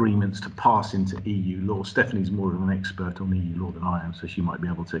agreements to pass into EU law. Stephanie's more of an expert on EU law than I am, so she might be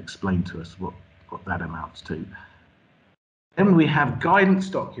able to explain to us what that amounts to. Then we have guidance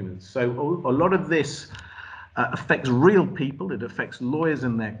documents. So a lot of this affects real people. It affects lawyers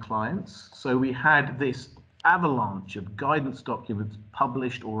and their clients. So we had this avalanche of guidance documents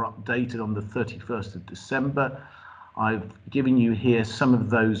published or updated on the 31st of December. I've given you here some of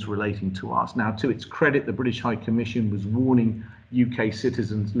those relating to us. Now, to its credit, the British High Commission was warning UK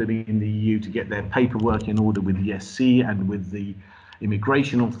citizens living in the EU to get their paperwork in order with the SC and with the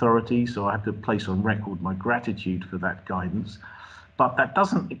immigration authority, so I have to place on record my gratitude for that guidance. But that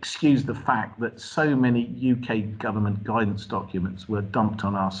doesn't excuse the fact that so many UK government guidance documents were dumped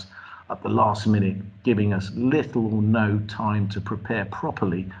on us at the last minute, giving us little or no time to prepare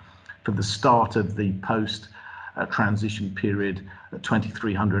properly for the start of the post-transition period at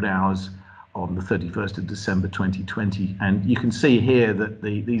 2300 hours on the 31st of December 2020. And you can see here that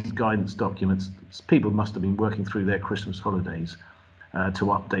these guidance documents, people must have been working through their Christmas holidays to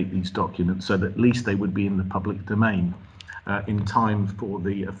update these documents, so that at least they would be in the public domain in time for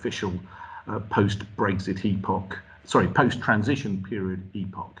the official post-Brexit epoch, post-transition period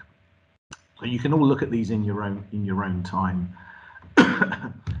epoch. So you can all look at these in your own time,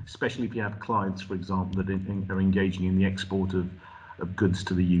 especially if you have clients, for example, that are engaging in the export of goods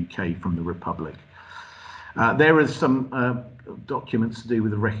to the UK from the Republic. There are some documents to do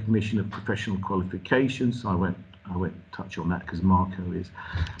with the recognition of professional qualifications. I won't touch on that because Marco is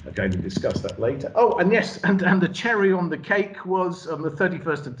going to discuss that later. Oh, and yes, and the cherry on the cake was on the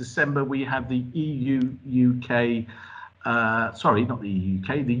 31st of December, we had the EU-UK, sorry, not the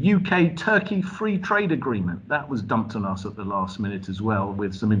EU-UK, the UK-Turkey Free Trade Agreement. That was dumped on us at the last minute as well,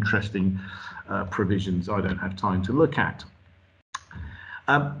 with some interesting provisions I don't have time to look at.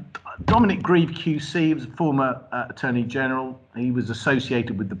 Dominic Grieve QC was a former Attorney General. He was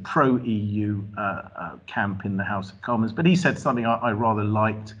associated with the pro-EU camp in the House of Commons, but he said something I rather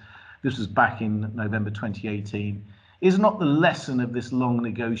liked. This was back in November 2018. Is not the lesson of this long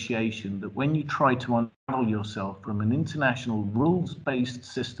negotiation that when you try to unravel yourself from an international rules-based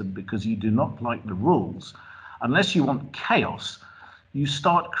system because you do not like the rules, unless you want chaos, you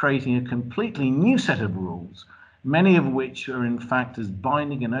start creating a completely new set of rules, many of which are in fact as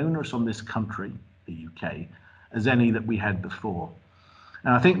binding and onerous on this country, the UK, as any that we had before.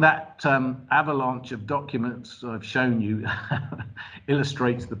 And I think that avalanche of documents I've shown you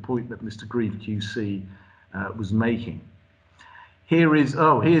illustrates the point that Mr. Grieve QC was making. Here's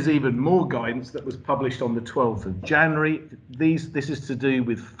even more guidance that was published on the 12th of January. This is to do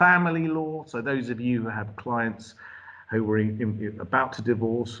with family law. So those of you who have clients who were about to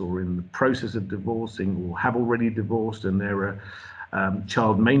divorce or in the process of divorcing or have already divorced, and there are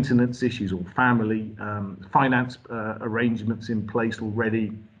child maintenance issues or family finance arrangements in place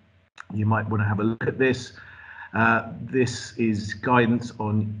already, you might want to have a look at this. This is guidance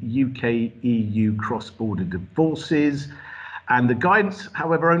on UK-EU cross-border divorces, and the guidance,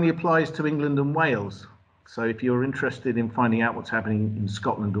 however, only applies to England and Wales. So if you're interested in finding out what's happening in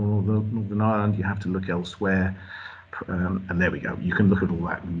Scotland or Northern Ireland, you have to look elsewhere. And there we go. You can look at all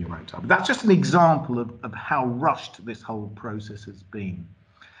that in your own time. But that's just an example of how rushed this whole process has been.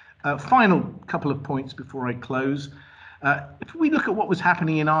 Final couple of points before I close. If we look at what was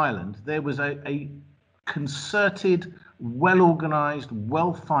happening in Ireland, there was a concerted, well-organised,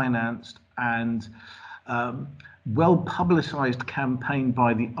 well-financed and well-publicised campaign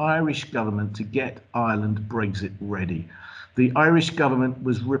by the Irish government to get Ireland Brexit ready. The Irish government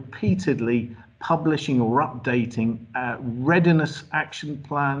was repeatedly publishing or updating readiness action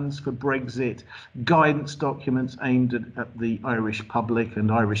plans for Brexit, guidance documents aimed at the Irish public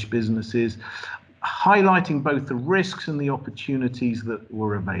and Irish businesses, highlighting both the risks and the opportunities that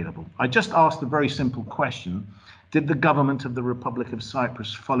were available. I just asked a very simple question. Did the government of the Republic of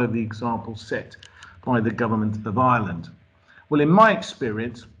Cyprus follow the example set by the government of Ireland? Well, in my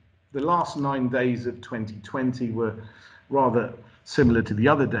experience, the last 9 days of 2020 were rather similar to the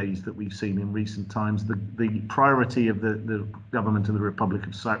other days that we've seen in recent times. The priority of the government of the Republic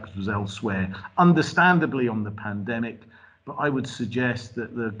of Cyprus was elsewhere, understandably on the pandemic, but I would suggest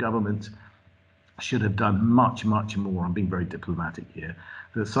that the government should have done much, much more. I'm being very diplomatic here.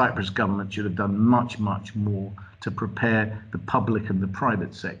 The Cyprus government should have done much, much more to prepare the public and the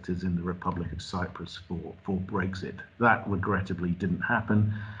private sectors in the Republic of Cyprus for Brexit. That regrettably didn't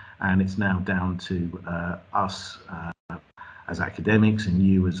happen, and it's now down to us as academics and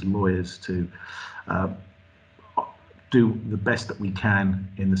you as lawyers to do the best that we can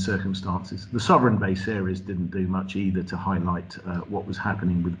in the circumstances. The sovereign base areas didn't do much either to highlight what was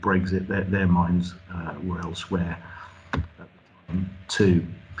happening with Brexit. Their minds were elsewhere at the time too.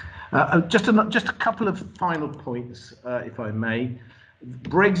 Just a couple of final points, if I may.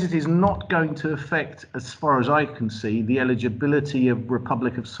 Brexit is not going to affect, as far as I can see, the eligibility of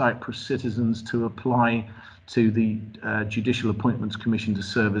Republic of Cyprus citizens to apply to the Judicial Appointments Commission to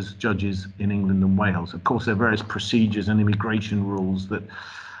serve as judges in England and Wales. Of course, there are various procedures and immigration rules that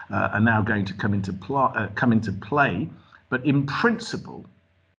are now going to come into play, but in principle,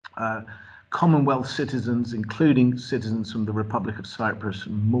 Commonwealth citizens, including citizens from the Republic of Cyprus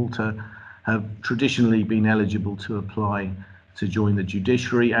and Malta, have traditionally been eligible to apply to join the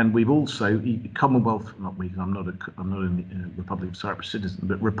judiciary, and we've also Commonwealth. Not we. I'm not a Republic of Cyprus citizen,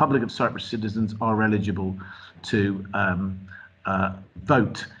 but Republic of Cyprus citizens are eligible to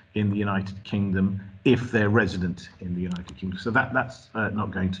vote in the United Kingdom if they're resident in the United Kingdom. So that's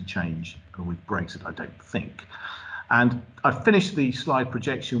not going to change with Brexit, I don't think. And I finished the slide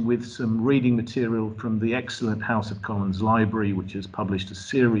projection with some reading material from the excellent House of Commons Library, which has published a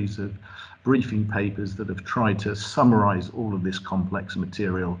series of briefing papers that have tried to summarize all of this complex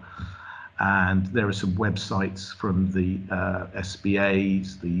material. And there are some websites from the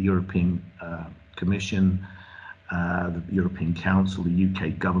SBAs, the European Commission, the European Council, the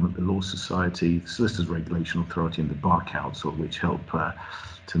UK government, the Law Society, the Solicitors Regulation Authority, and the Bar Council, which help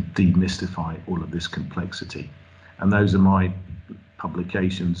to demystify all of this complexity. And those are my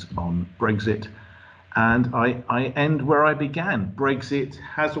publications on Brexit. And I end where I began. Brexit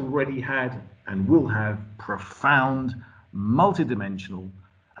has already had and will have profound, multidimensional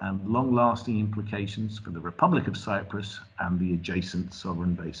and long-lasting implications for the Republic of Cyprus and the adjacent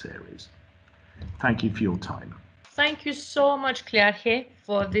sovereign base areas. Thank you for your time. Thank you so much, Claire,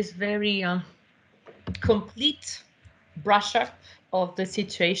 for this very complete brush-up of the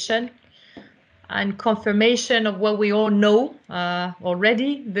situation and confirmation of what we all know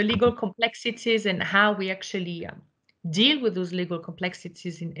already, the legal complexities and how we actually deal with those legal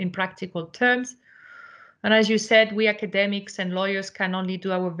complexities in practical terms. And as you said, we academics and lawyers can only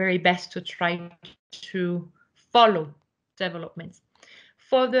do our very best to try to follow developments.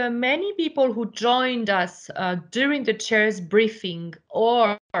 For the many people who joined us during the chair's briefing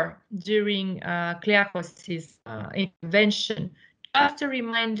or during Kleakos's intervention, just a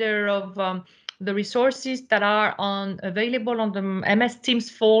reminder of the resources that are available on the MS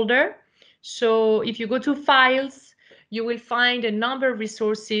Teams folder. So if you go to Files, you will find a number of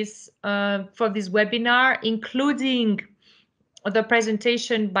resources for this webinar, including the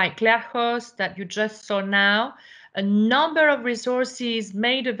presentation by Kleakos that you just saw now, a number of resources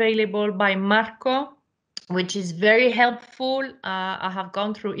made available by Marco, which is very helpful. I have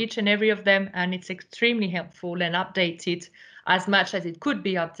gone through each and every of them, and it's extremely helpful and updated as much as it could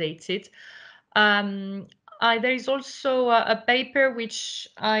be updated. There is also a paper which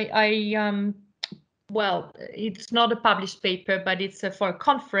well, it's not a published paper, but it's for a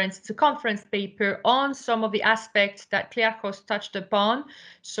conference. It's a conference paper on some of the aspects that Kleakos touched upon.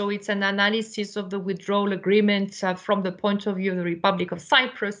 So it's an analysis of the withdrawal agreement from the point of view of the Republic of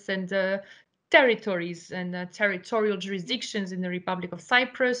Cyprus and territories and territorial jurisdictions in the Republic of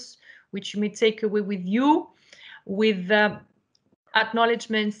Cyprus, which you may take away with you with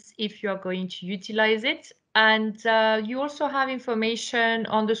acknowledgements if you are going to utilize it. And you also have information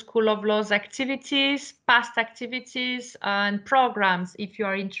on the School of Law's activities, past activities, and programs if you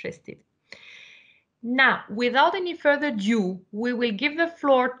are interested. Now, without any further ado, we will give the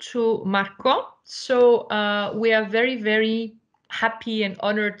floor to Marco. So we are very, very happy and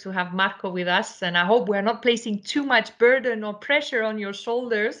honored to have Marco with us. And I hope we're not placing too much burden or pressure on your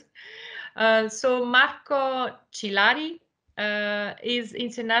shoulders. So Marco Cilari is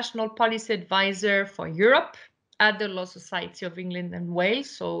International Policy Advisor for Europe at the Law Society of England and Wales.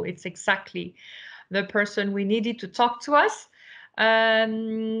 So it's exactly the person we needed to talk to us.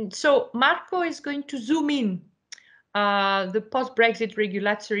 So Marco is going to zoom in the post-Brexit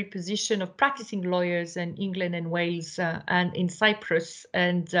regulatory position of practicing lawyers in England and Wales and in Cyprus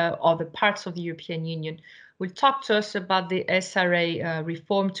and other parts of the European Union. Will talk to us about the SRA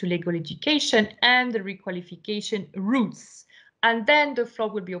reform to legal education and the requalification routes. And then the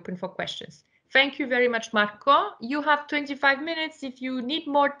floor will be open for questions. Thank you very much, Marco. You have 25 minutes. If you need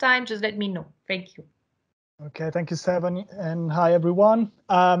more time, just let me know. Thank you. Okay, thank you, Stephanie, and hi, everyone.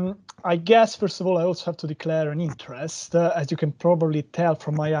 I guess, first of all, I also have to declare an interest. As you can probably tell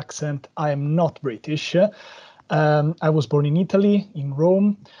from my accent, I am not British. I was born in Italy, in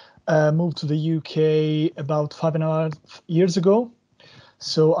Rome, moved to the UK about 5.5 years ago.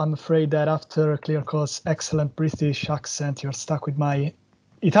 So I'm afraid that after Clearco's excellent British accent, you're stuck with my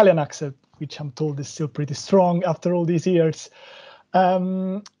Italian accent, which I'm told is still pretty strong after all these years.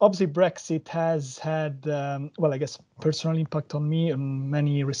 Obviously, Brexit has had, well, I guess, personal impact on me in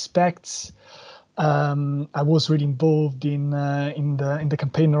many respects. I was really involved in the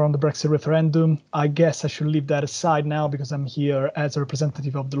campaign around the Brexit referendum. I guess I should leave that aside now because I'm here as a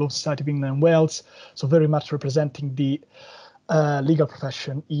representative of the Law Society of England and Wales, so very much representing the legal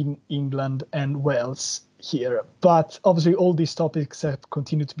profession in England and Wales here. But obviously all these topics have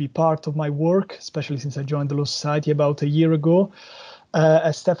continued to be part of my work, especially since I joined the Law Society about a year ago.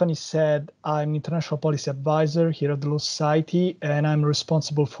 As Stephanie said, I'm international policy advisor here at the Law Society, and I'm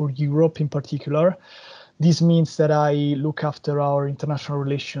responsible for Europe in particular. This means that I look after our international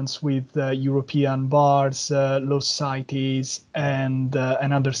relations with European bars, law societies, and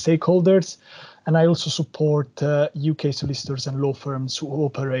other stakeholders. And I also support UK solicitors and law firms who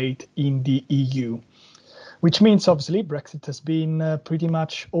operate in the EU, which means obviously Brexit has been pretty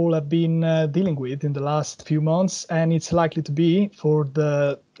much all I've been dealing with in the last few months, and it's likely to be for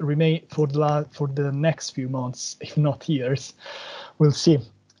the next few months, if not years. We'll see.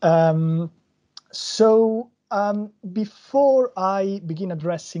 Before I begin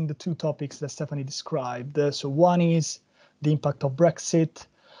addressing the two topics that Stephanie described, so one is the impact of Brexit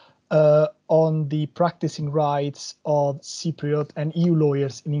on the practicing rights of Cypriot and EU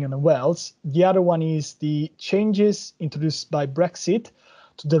lawyers in England and Wales. The other one is the changes introduced by Brexit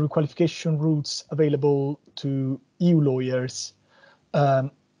to the requalification routes available to EU lawyers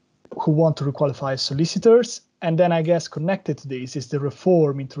who want to requalify as solicitors. And then I guess connected to this is the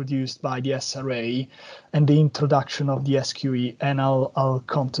reform introduced by the SRA and the introduction of the SQE, and I'll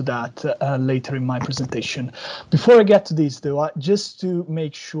come to that later in my presentation. Before I get to this, though, just to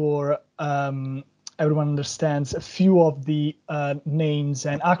make sure everyone understands a few of the names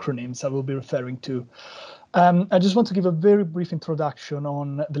and acronyms I will be referring to. I just want to give a very brief introduction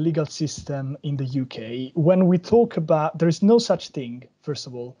on the legal system in the UK. When we talk about, there is no such thing, first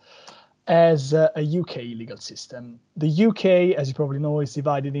of all, as a UK legal system. The UK, as you probably know, is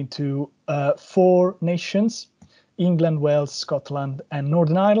divided into 4 nations: England, Wales, Scotland, and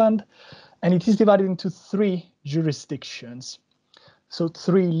Northern Ireland. And it is divided into 3 jurisdictions. So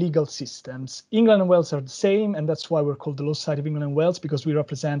 3 legal systems. England and Wales are the same, and that's why we're called the Law Society of England and Wales, because we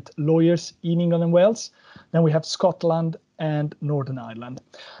represent lawyers in England and Wales. Then we have Scotland and Northern Ireland.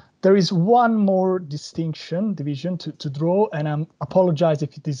 There is one more division to draw, and I apologize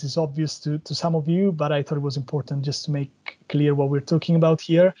if this is obvious to some of you, but I thought it was important just to make clear what we're talking about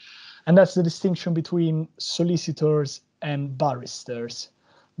here. And that's the distinction between solicitors and barristers.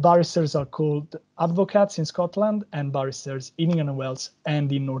 Barristers are called advocates in Scotland, and barristers in England and Wales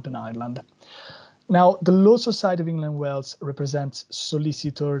and in Northern Ireland. Now, the Law Society of England and Wales represents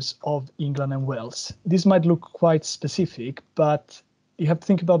solicitors of England and Wales. This might look quite specific, but you have to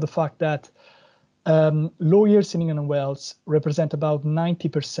think about the fact that lawyers in England and Wales represent about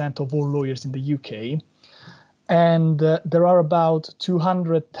 90% of all lawyers in the UK. And there are about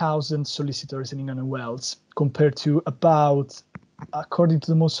 200,000 solicitors in England and Wales, compared to about, according to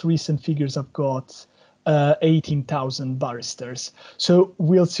the most recent figures I've got, 18,000 barristers. So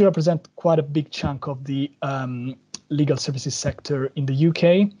we'll still represent quite a big chunk of the legal services sector in the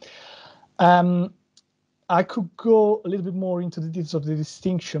UK. I could go a little bit more into the details of the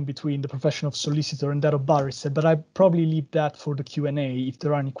distinction between the profession of solicitor and that of barrister, but I probably leave that for the Q&A if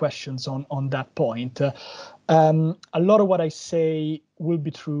there are any questions on that point. A lot of what I say will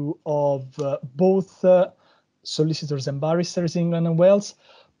be true of both solicitors and barristers in England and Wales,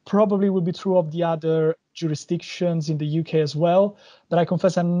 probably will be true of the other jurisdictions in the UK as well, but I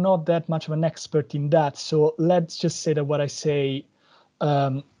confess I'm not that much of an expert in that. So let's just say that what I say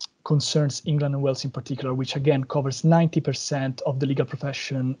concerns England and Wales in particular, which again covers 90% of the legal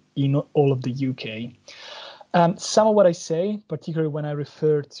profession in all of the UK. Some of what I say, particularly when I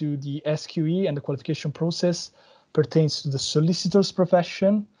refer to the SQE and the qualification process, pertains to the solicitor's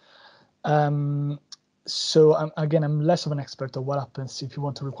profession. So I'm less of an expert of what happens if you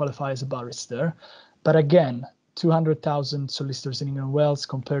want to requalify as a barrister. But again, 200,000 solicitors in England and Wales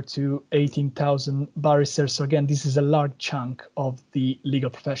compared to 18,000 barristers. So again, this is a large chunk of the legal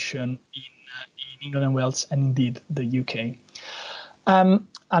profession in England and Wales, and indeed the UK.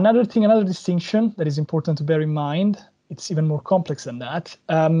 Another distinction that is important to bear in mind, it's even more complex than that.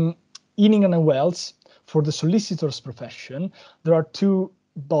 In England and Wales, for the solicitor's profession, there are two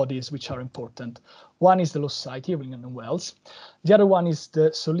bodies which are important. One is the Law Society of England and Wales. The other one is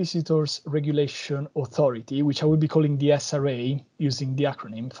the Solicitors Regulation Authority, which I will be calling the SRA, using the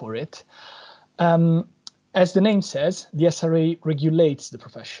acronym for it. As the name says, the SRA regulates the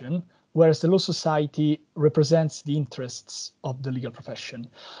profession, whereas the Law Society represents the interests of the legal profession.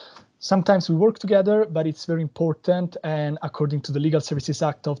 Sometimes we work together, but it's very important, and according to the Legal Services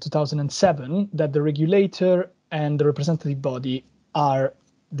Act of 2007, that the regulator and the representative body are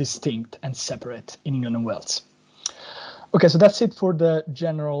distinct and separate in England and Wales. Okay, so that's it for the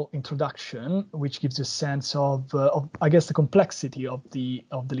general introduction, which gives you a sense of I guess, the complexity of the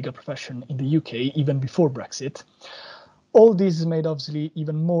legal profession in the UK, even before Brexit. All this is made obviously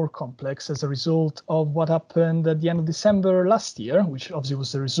even more complex as a result of what happened at the end of December last year, which obviously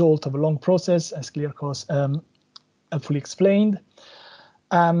was the result of a long process, as Kyriakos helpfully explained.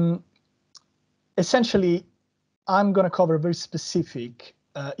 Essentially, I'm going to cover a very specific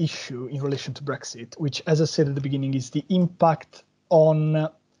issue in relation to Brexit, which, as I said at the beginning, is the impact on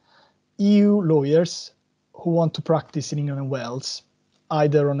EU lawyers who want to practice in England and Wales,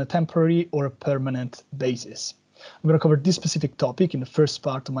 either on a temporary or a permanent basis. I'm going to cover this specific topic in the first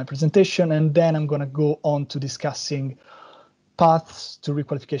part of my presentation, and then I'm going to go on to discussing paths to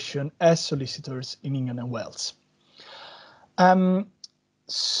requalification as solicitors in England and Wales.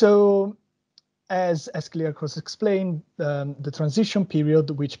 So, as Kyriakos explained, the transition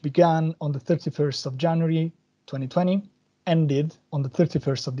period, which began on the 31st of January 2020, ended on the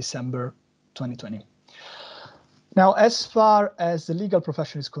 31st of December 2020. Now, as far as the legal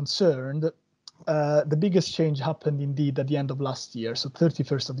profession is concerned, the biggest change happened indeed at the end of last year, so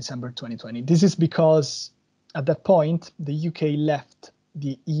 31st of December 2020. This is because at that point, the UK left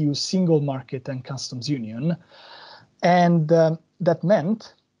the EU single market and customs union, and that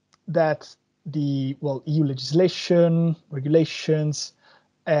meant that the EU legislation, regulations,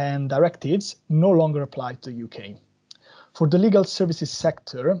 and directives no longer apply to the UK. For the legal services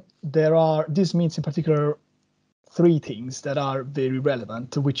sector, this means in particular three things that are very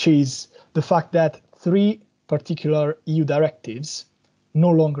relevant, which is the fact that three particular EU directives no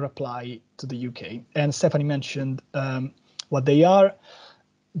longer apply to the UK. And Stephanie mentioned what they are: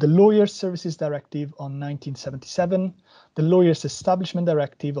 the Lawyers' Services Directive on 1977, the Lawyers' Establishment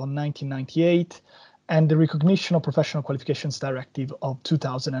Directive on 1998, and the Recognition of Professional Qualifications Directive of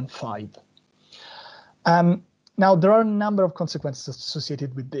 2005. Now, there are a number of consequences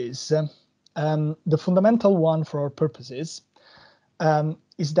associated with this. The fundamental one for our purposes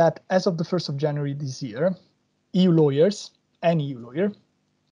is that as of the 1st of January this year, EU lawyers, any EU lawyer,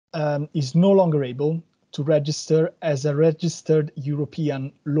 is no longer able to register as a registered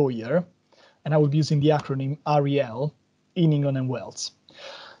European lawyer, and I will be using the acronym REL, in England and Wales.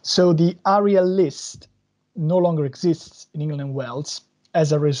 So the REL list no longer exists in England and Wales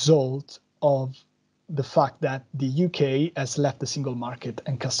as a result of the fact that the UK has left the single market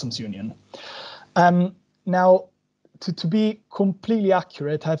and customs union. Now, to be completely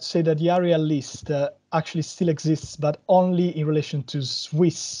accurate, I have to say that the REL list actually still exists, but only in relation to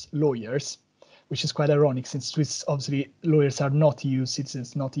Swiss lawyers, which is quite ironic since Swiss, obviously, lawyers are not EU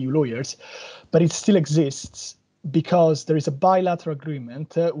citizens, not EU lawyers, but it still exists because there is a bilateral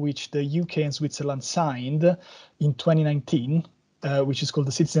agreement which the UK and Switzerland signed in 2019, which is called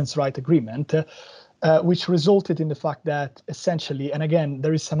the Citizens' Right Agreement, which resulted in the fact that essentially, and again,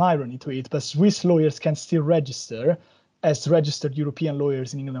 there is some irony to it, but Swiss lawyers can still register as registered European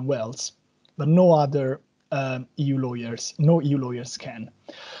lawyers in England and Wales, but no other no EU lawyers can.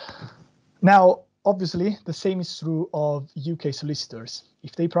 Now, obviously, the same is true of UK solicitors.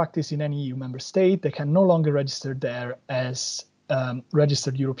 If they practice in any EU member state, they can no longer register there as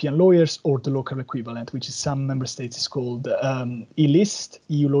registered European lawyers or the local equivalent, which in some member states is called e-list,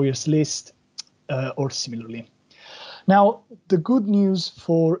 EU lawyers list, or similarly. Now, the good news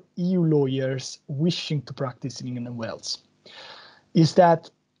for EU lawyers wishing to practice in England and Wales is that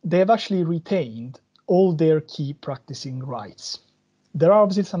they have actually retained all their key practicing rights. there are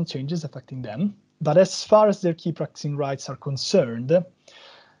obviously some changes affecting them, but as far as their key practicing rights are concerned,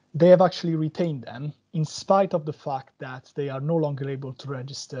 they have actually retained them in spite of the fact that they are no longer able to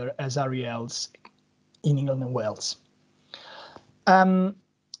register as RELs in England and Wales.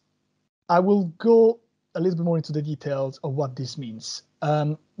 I will go a little bit more into the details of what this means.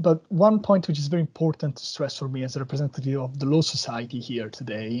 But one point which is very important to stress for me as a representative of the Law Society here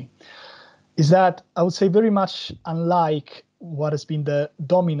today is that I would say very much unlike what has been the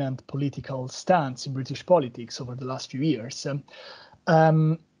dominant political stance in British politics over the last few years,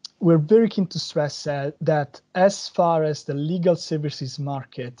 we're very keen to stress that as far as the legal services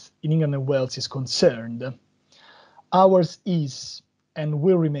market in England and Wales is concerned, ours is and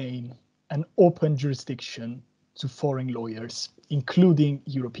will remain an open jurisdiction to foreign lawyers, including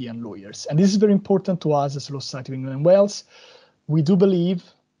European lawyers. And this is very important to us as a Law Society of England and Wales. We do believe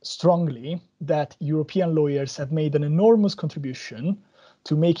strongly that European lawyers have made an enormous contribution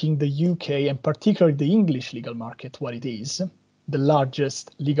to making the UK, and particularly the English legal market, what it is, the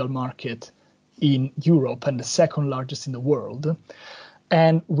largest legal market in Europe and the second largest in the world.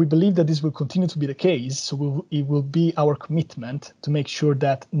 And we believe that this will continue to be the case. So it will be our commitment to make sure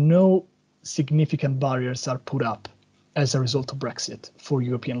that no significant barriers are put up as a result of Brexit for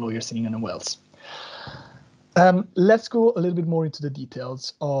European lawyers in England and Wales. Let's go a little bit more into the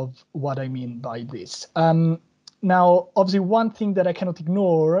details of what I mean by this. Now, obviously, one thing that I cannot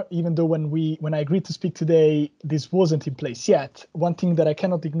ignore, even though when I agreed to speak today, this wasn't in place yet, one thing that I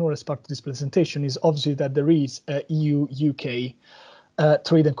cannot ignore as part of this presentation is obviously that there is a EU-UK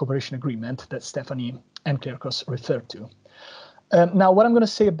trade and cooperation agreement that Stephanie and Claire Cross referred to. Now, what I'm going to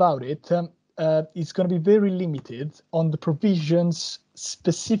say about it is going to be very limited on the provisions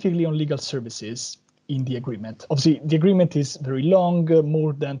specifically on legal services in the agreement. Obviously, the agreement is very long,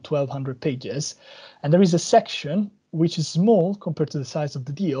 more than 1,200 pages, and there is a section which is small compared to the size of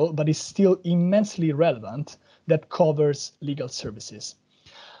the deal, but is still immensely relevant that covers legal services.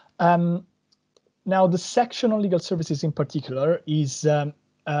 Now, the section on legal services in particular is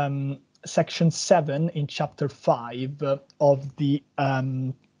section 7 in chapter 5 of the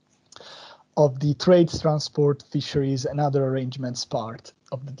trade, transport, fisheries, and other arrangements part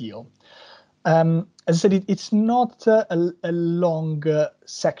of the deal. As I said, it's not a long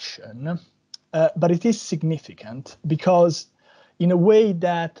section, but it is significant because in a way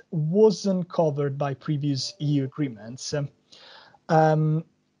that wasn't covered by previous EU agreements,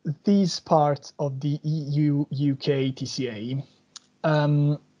 these parts of the EU-UK TCA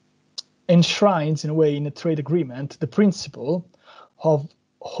enshrines, in a way, in a trade agreement, the principle of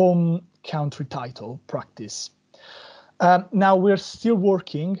home country title practice. Now, we're still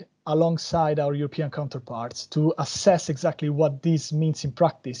working alongside our European counterparts to assess exactly what this means in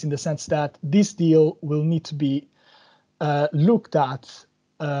practice, in the sense that this deal will need to be looked at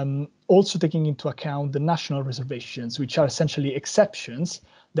also taking into account the national reservations, which are essentially exceptions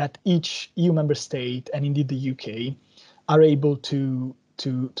that each EU member state, and indeed the UK, are able to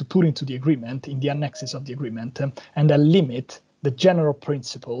put into the agreement, in the annexes of the agreement, and that limit the general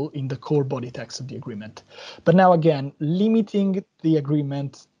principle in the core body text of the agreement. But now again, limiting the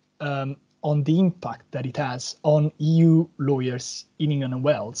agreement on the impact that it has on EU lawyers in England and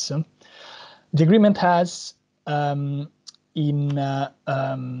Wales, the agreement has in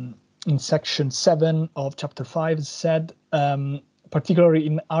section 7 of chapter 5 said, particularly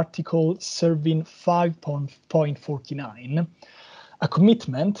in article serving 5.49, a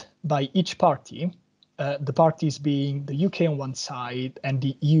commitment by each party, the parties being the UK on one side and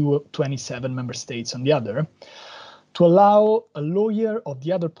the EU 27 member states on the other, to allow a lawyer of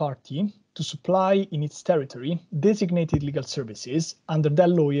the other party to supply in its territory designated legal services under that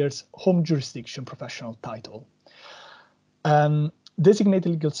lawyer's home jurisdiction professional title.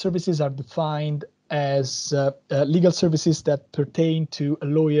 Designated legal services are defined as legal services that pertain to a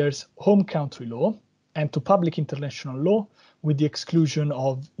lawyer's home country law and to public international law, with the exclusion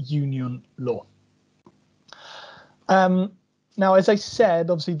of union law. Now, as I said,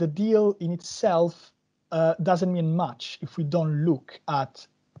 obviously the deal in itself doesn't mean much if we don't look at,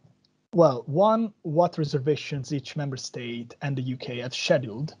 well, one, what reservations each member state and the UK have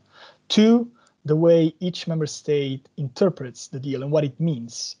scheduled, two, the way each member state interprets the deal and what it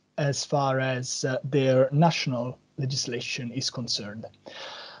means as far as their national legislation is concerned.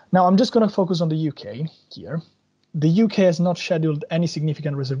 Now, I'm just going to focus on the UK here. The UK has not scheduled any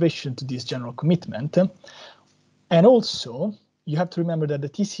significant reservation to this general commitment. And also, you have to remember that the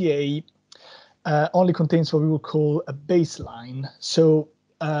TCA only contains what we will call a baseline. So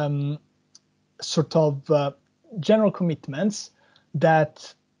sort of general commitments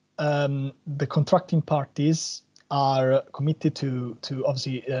that the contracting parties are committed to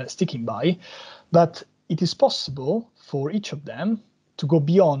obviously sticking by, but it is possible for each of them to go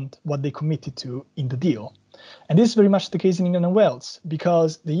beyond what they committed to in the deal. And this is very much the case in England and Wales,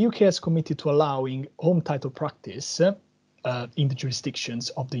 because the UK has committed to allowing home title practice in the jurisdictions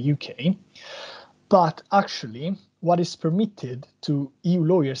of the UK. But actually, what is permitted to EU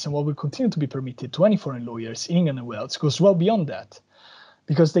lawyers and what will continue to be permitted to any foreign lawyers in England and Wales goes well beyond that,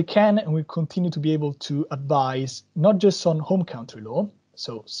 because they can and will continue to be able to advise not just on home country law,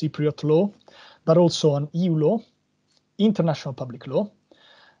 so Cypriot law, but also on EU law, international public law,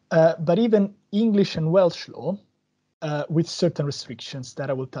 but even English and Welsh law, with certain restrictions that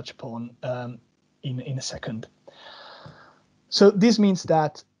I will touch upon in a second. So this means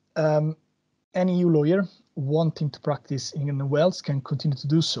that any EU lawyer wanting to practice in England and Wales can continue to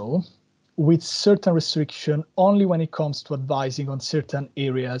do so, with certain restriction only when it comes to advising on certain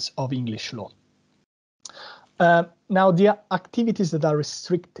areas of English law. Now, the activities that are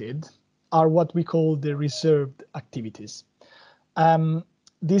restricted are what we call the reserved activities.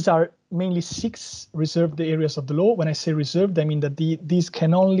 These are mainly 6 reserved areas of the law. When I say reserved, I mean that these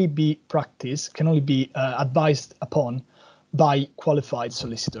can only be practiced, can only be advised upon by qualified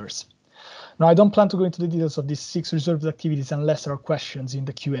solicitors. Now, I don't plan to go into the details of these 6 reserved activities unless there are questions in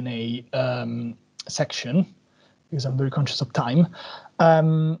the Q&A section, because I'm very conscious of time.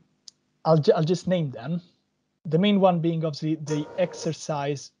 I'll just name them. The main one being obviously the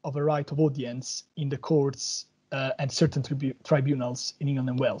exercise of a right of audience in the courts and certain tribunals in England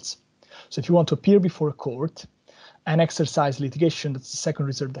and Wales. So if you want to appear before a court and exercise litigation, that's the second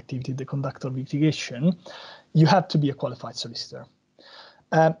reserved activity, the conduct of litigation, you have to be a qualified solicitor.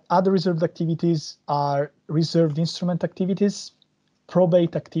 Other reserved activities are reserved instrument activities,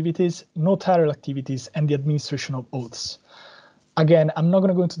 probate activities, notarial activities, and the administration of oaths. Again, I'm not going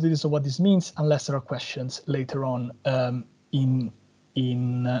to go into the details of what this means unless there are questions later on in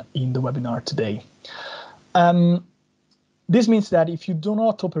the webinar today. This means that if you do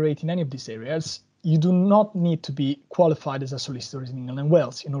not operate in any of these areas, you do not need to be qualified as a solicitor in England and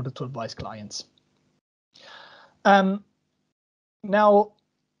Wales in order to advise clients. Now,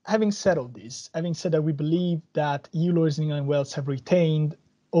 having said all this, having said that we believe that EU lawyers in England and Wales have retained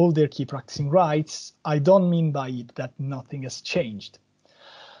all their key practicing rights, I don't mean by it that nothing has changed.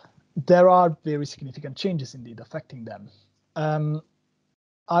 There are very significant changes indeed affecting them.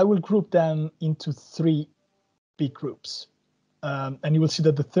 I will group them into 3 big groups. And you will see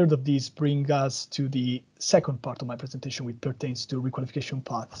that the third of these bring us to the second part of my presentation, which pertains to requalification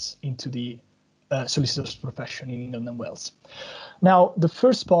paths into the solicitor's profession in England and Wales. Now, the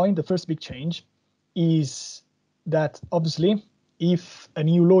first point, the first big change is that obviously, if an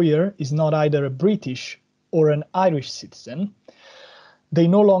EU lawyer is not either a British or an Irish citizen, they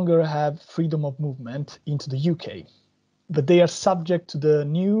no longer have freedom of movement into the UK, but they are subject to the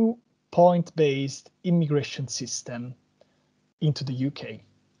new point-based immigration system into the UK.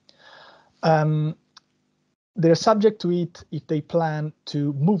 They're subject to it if they plan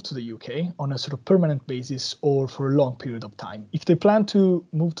to move to the UK on a sort of permanent basis or for a long period of time. If they plan to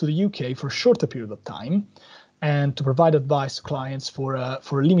move to the UK for a shorter period of time and to provide advice to clients for a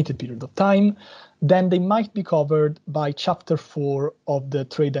limited period of time, then they might be covered by Chapter 4 of the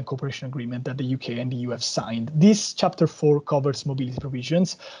Trade and Cooperation Agreement that the UK and the EU have signed. This Chapter 4 covers mobility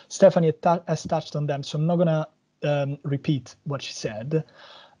provisions. Stephanie has touched on them, so I'm not going to repeat what she said.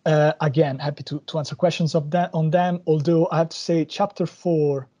 Again, happy to answer questions on them, although I have to say Chapter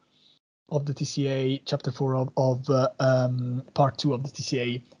 4 of the TCA, Chapter 4 of Part 2 of the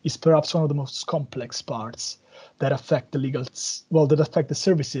TCA is perhaps one of the most complex parts that affect the that affect the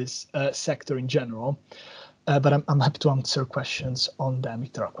services sector in general. But I'm happy to answer questions on them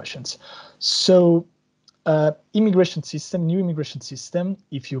if there are questions. So immigration system, new immigration system,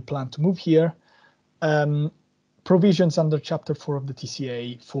 if you plan to move here, provisions under Chapter 4 of the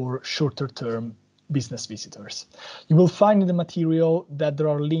TCA for shorter term business visitors. You will find in the material that there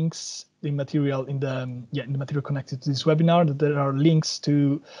are links in the material connected to this webinar, that there are links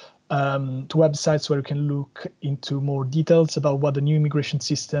to websites where you can look into more details about what the new immigration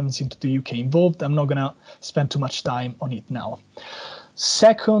systems into the UK involved. I'm not going to spend too much time on it now.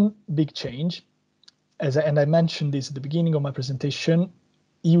 Second big change, and I mentioned this at the beginning of my presentation,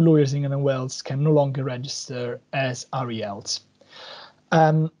 EU lawyers in England and Wales can no longer register as RELs.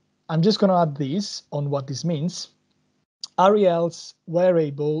 I'm just going to add this on what this means. RELs were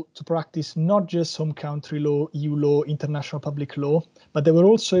able to practice not just home country law, EU law, international public law, but they were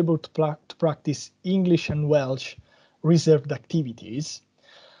also able to practice English and Welsh reserved activities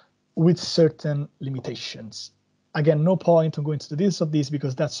with certain limitations. Again, no point in going into the details of this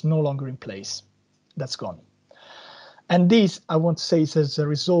because that's no longer in place. That's gone. And this, I want to say, is as a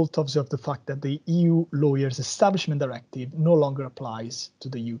result of the fact that the EU Lawyers Establishment Directive no longer applies to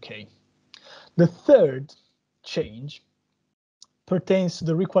the UK. The third change pertains to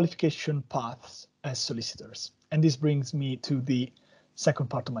the requalification paths as solicitors. And this brings me to the second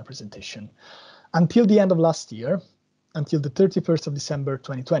part of my presentation. Until the end of last year, until the 31st of December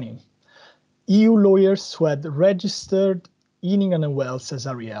 2020, EU lawyers who had registered in England and Wales as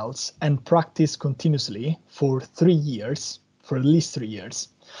RELs and practiced continuously for 3 years, for at least 3 years,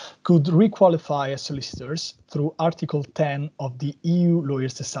 could requalify as solicitors through Article 10 of the EU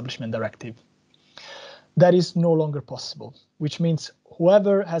Lawyers Establishment Directive. That is no longer possible, which means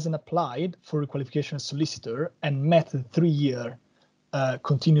whoever hasn't applied for requalification as solicitor and met the 3-year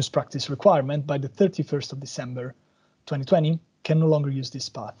continuous practice requirement by the 31st of December 2020 can no longer use this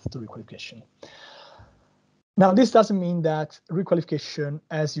path to requalification. Now, this doesn't mean that requalification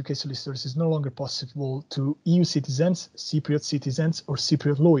as UK solicitors is no longer possible to EU citizens, Cypriot citizens, or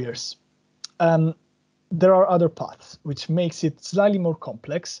Cypriot lawyers. There are other paths, which makes it slightly more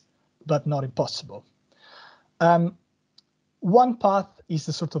complex, but not impossible. One path is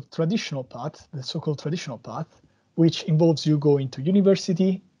the sort of traditional path, the so-called traditional path, which involves you going to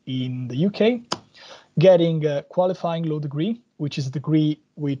university in the UK, getting a qualifying law degree, which is a degree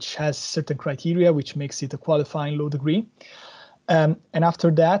which has certain criteria, which makes it a qualifying law degree. And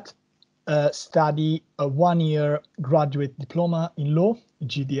after that, study a 1-year graduate diploma in law,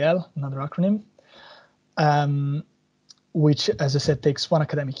 GDL, another acronym, which, as I said, takes 1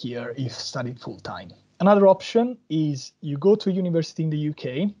 academic year if studied full-time. Another option is you go to a university in the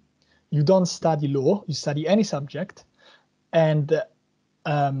UK, you don't study law, you study any subject, and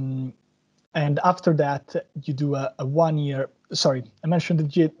after that you do a 1-year. Sorry, I mentioned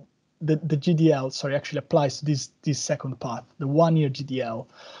the GDL. Sorry, actually applies to this second path. The 1-year GDL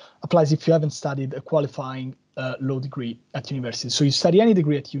applies if you haven't studied a qualifying law degree at university. So you study any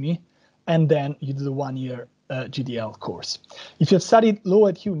degree at uni, and then you do the 1-year GDL course. If you've studied law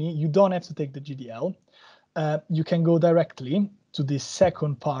at uni, you don't have to take the GDL. You can go directly to the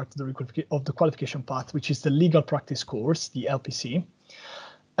second part of the qualification path, which is the legal practice course, the LPC,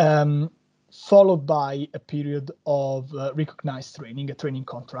 followed by a period of recognized training, a training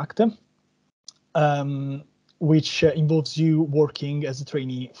contract, which involves you working as a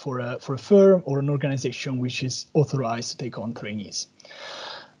trainee for a firm or an organization which is authorized to take on trainees.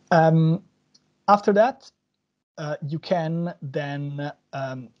 After that, you can then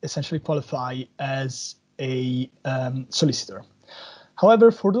essentially qualify as a solicitor.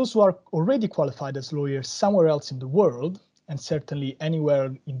 However, for those who are already qualified as lawyers somewhere else in the world, and certainly anywhere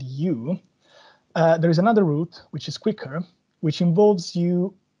in the EU, there is another route which is quicker, which involves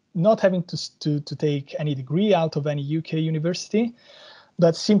you not having to take any degree out of any UK university,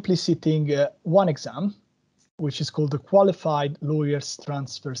 but simply sitting one exam, which is called the Qualified Lawyers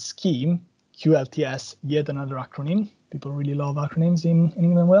Transfer Scheme, QLTS, yet another acronym. People really love acronyms in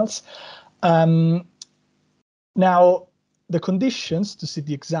England and Wales. Now, the conditions to sit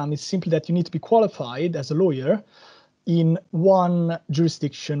the exam is simply that you need to be qualified as a lawyer in one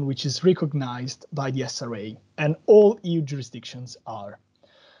jurisdiction which is recognized by the SRA, and all EU jurisdictions are.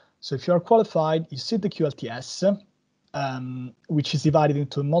 So if you are qualified, you sit the QLTS, which is divided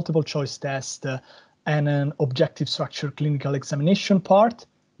into a multiple choice test and an objective structure clinical examination part.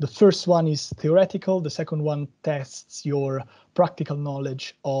 The first one is theoretical. The second one tests your practical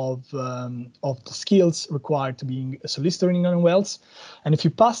knowledge of the skills required to being a solicitor in England and Wales. And if you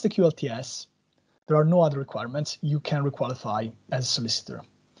pass the QLTS, there are no other requirements. You can requalify as a solicitor.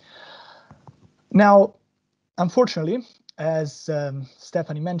 Now, unfortunately, as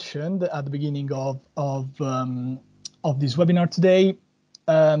Stephanie mentioned at the beginning of this webinar today,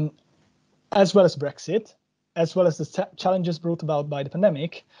 as well as Brexit, as well as the challenges brought about by the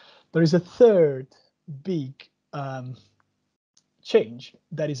pandemic, there is a third big change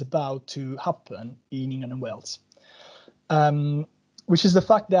that is about to happen in England and Wales, which is the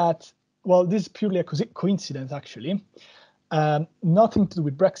fact that, well, this is purely a coincidence, actually, nothing to do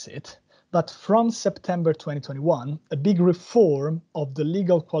with Brexit, but from September 2021, a big reform of the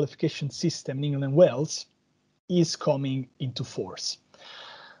legal qualification system in England and Wales is coming into force.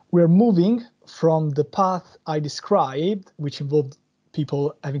 We're moving from the path I described, which involved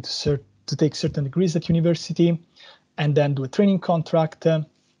people having to take certain degrees at university and then do a training contract and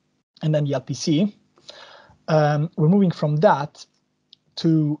then the LPC. We're moving from that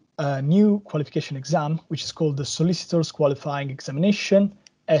to a new qualification exam, which is called the Solicitor's Qualifying Examination,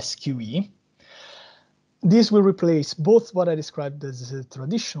 SQE. This will replace both what I described as a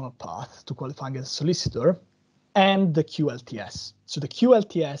traditional path to qualifying as a solicitor and the QLTS. So the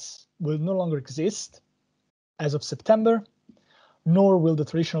QLTS will no longer exist. as of September, nor will the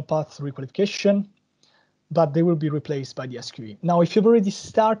traditional path to requalification, but they will be replaced by the SQE. Now, if you've already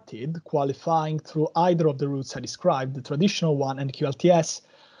started qualifying through either of the routes I described, the traditional one and the QLTS,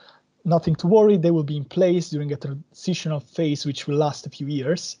 nothing to worry, they will be in place during a transitional phase which will last a few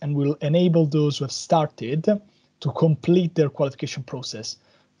years and will enable those who have started to complete their qualification process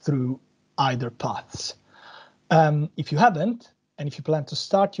through either paths. If you haven't, and if you plan to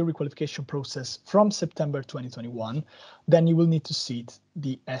start your requalification process from September 2021, then you will need to seat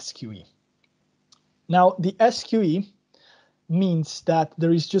the SQE. Now, the SQE means that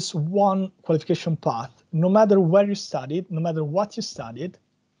there is just one qualification path. No matter where you studied, no matter what you studied,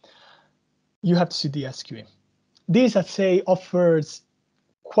 you have to see the SQE. This, I'd say, offers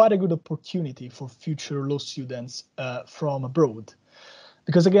quite a good opportunity for future law students from abroad.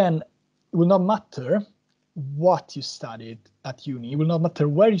 Because again, it will not matter what you studied at uni, it will not matter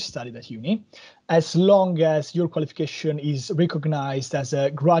where you studied at uni, as long as your qualification is recognized as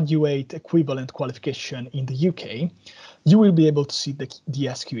a graduate equivalent qualification in the UK, you will be able to see the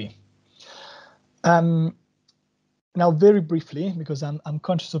SQE. Now, very briefly, because I'm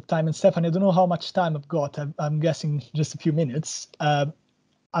conscious of time, and Stephanie, I don't know how much time I've got. I'm guessing just a few minutes.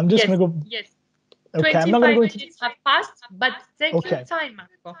 I'm just going to go. Yes. Okay, 25 I'm not going to go into. minutes have passed, but take your time,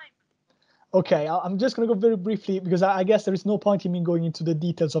 Marco. Okay, I'm just going to go very briefly because I guess there is no point in me going into the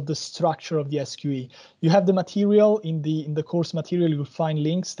details of the structure of the SQE. You have the material in the course material. You will find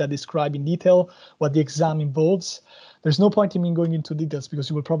links that describe in detail what the exam involves. There's no point in me going into details because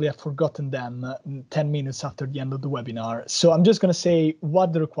you will probably have forgotten them 10 minutes after the end of the webinar. So I'm just going to say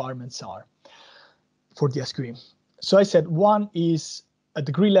what the requirements are for the SQE. So I said one is a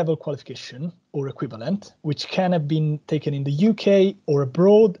degree level qualification or equivalent, which can have been taken in the UK or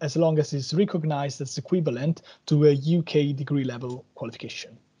abroad as long as it's recognized as equivalent to a UK degree level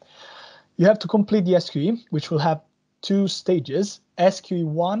qualification. You have to complete the SQE, which will have two stages,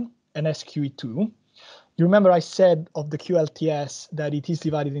 SQE1 and SQE2. You remember I said of the QLTS that it is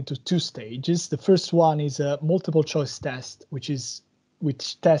divided into two stages. The first one is a multiple choice test,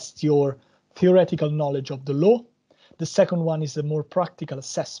 which tests your theoretical knowledge of the law. The second one is a more practical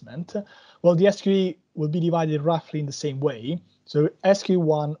assessment. Well, the SQE will be divided roughly in the same way. So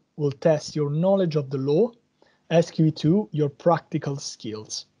SQE1 will test your knowledge of the law, SQE2, your practical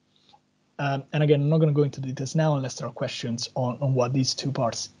skills. And again, I'm not going to go into details now unless there are questions on what these two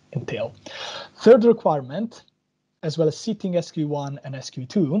parts entail. Third requirement, as well as sitting SQE1 and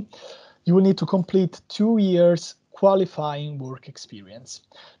SQE2, you will need to complete 2 years qualifying work experience.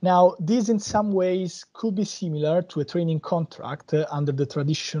 Now, this in some ways could be similar to a training contract under the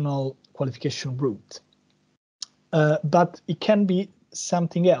traditional qualification route, but it can be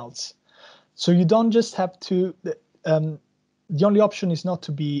something else. So you don't just have to, the only option is not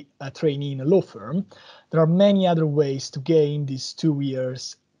to be a trainee in a law firm. There are many other ways to gain these 2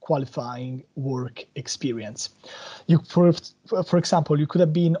 years qualifying work experience. For example, you could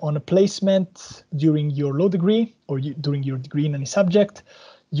have been on a placement during your law degree or during your degree in any subject.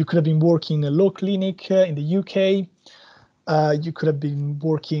 You could have been working in a law clinic in the UK. You could have been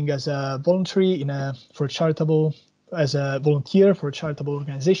working as a voluntary as a volunteer for a charitable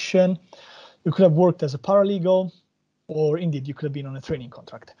organization. You could have worked as a paralegal, or indeed you could have been on a training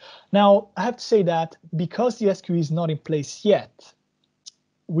contract. Now, I have to say that because the SQE is not in place yet,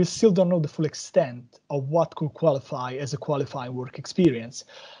 we still don't know the full extent of what could qualify as a qualifying work experience.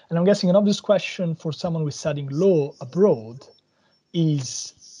 And I'm guessing an obvious question for someone who's studying law abroad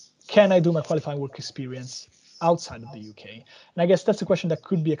is, can I do my qualifying work experience outside of the UK? And I guess that's a question that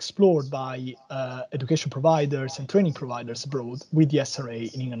could be explored by education providers and training providers abroad with the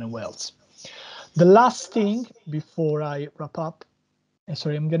SRA in England and Wales. The last thing before I wrap up, and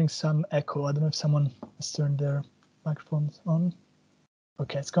sorry, I'm getting some echo. I don't know if someone has turned their microphones on.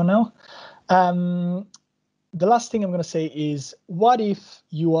 Okay, it's gone now. The last thing I'm going to say is, what if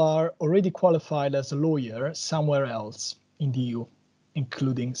you are already qualified as a lawyer somewhere else in the EU,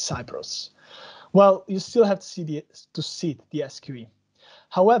 including Cyprus? Well, you still have to sit the SQE.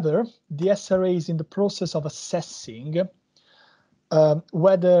 However, the SRA is in the process of assessing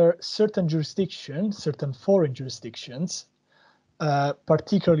whether certain jurisdictions, certain foreign jurisdictions,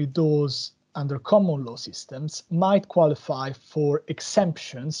 particularly those under common law systems, might qualify for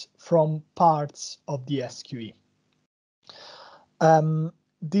exemptions from parts of the SQE.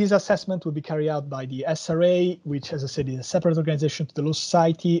 This assessment will be carried out by the SRA, which, as I said, is a separate organization to the Law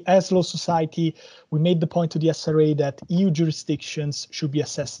Society. As Law Society, we made the point to the SRA that EU jurisdictions should be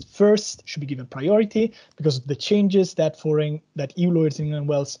assessed first, should be given priority, because of the changes that EU lawyers in England and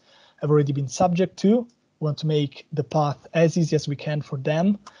Wales have already been subject to. We want to make the path as easy as we can for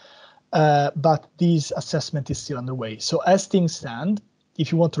them. but this assessment is still underway. So as things stand,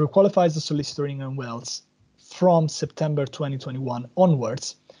 if you want to requalify as a solicitor in England and Wales from September 2021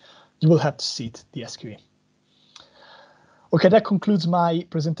 onwards, you will have to sit the SQE. Okay, that concludes my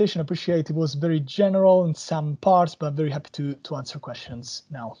presentation. I appreciate it was very general in some parts, but I'm very happy to answer questions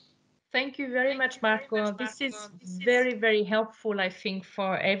now. Thank you very much, Marco. This is very, very helpful, I think,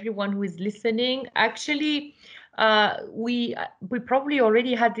 for everyone who is listening. Actually, we probably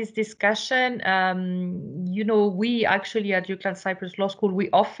already had this discussion. You know, we actually at UCLan Cyprus Law School, we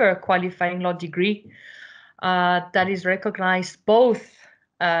offer a qualifying law degree that is recognized both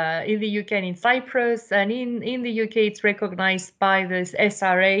in the UK and in Cyprus, and in the UK it's recognized by the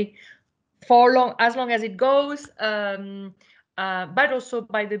SRA for as long as it goes, but also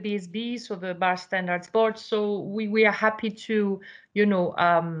by the BSB, so the Bar Standards Board. So we are happy to, you know,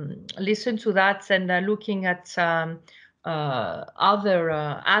 listen to that and looking at other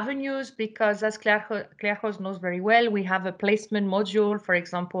avenues, because as Klearchos knows very well, we have a placement module, for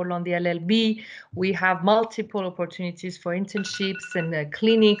example, on the LLB. We have multiple opportunities for internships and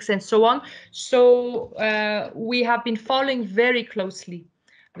clinics and so on. So we have been following very closely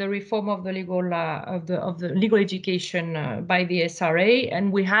the reform of the legal of the legal education by the SRA,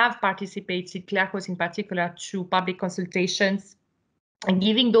 and we have participated, Klearchos in particular, to public consultations and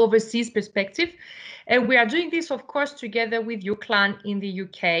giving the overseas perspective. And we are doing this, of course, together with UCLan in the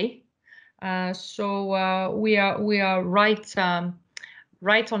UK. So we are right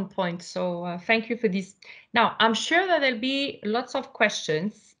on point. So thank you for this. Now, I'm sure that there'll be lots of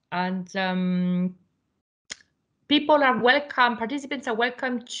questions, and people are welcome, participants are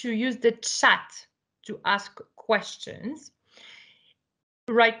welcome to use the chat to ask questions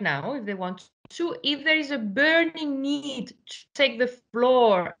right now if they want to. If there is a burning need to take the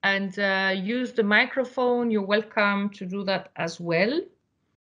floor and use the microphone, you're welcome to do that as well.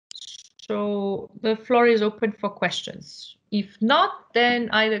 So the floor is open for questions. If not, then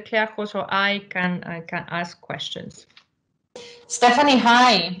either Klearchos or I can ask questions. Stephanie,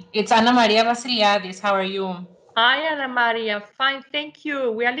 hi. It's Anna Maria Vasiliadis. How are you? Hi, Anna Maria. Fine, thank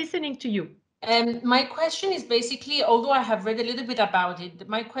you. We are listening to you. My question is basically, although I have read a little bit about it,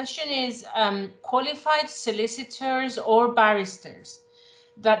 my question is qualified solicitors or barristers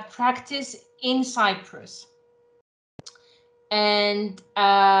that practice in Cyprus and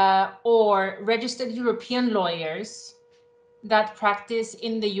or registered European lawyers that practice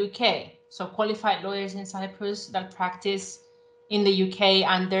in the UK. So qualified lawyers in Cyprus that practice in the UK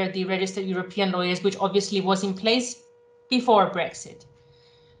under the registered European lawyers, which obviously was in place before Brexit.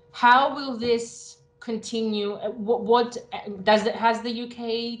 How will this continue? Has the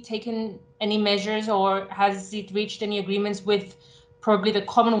UK taken any measures, or has it reached any agreements with probably the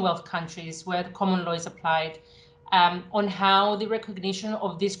Commonwealth countries where the common law is applied, on how the recognition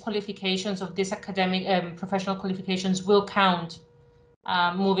of these qualifications, of these academic professional qualifications, will count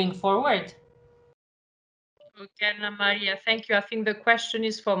moving forward? Okay, Anna Maria, thank you. I think the question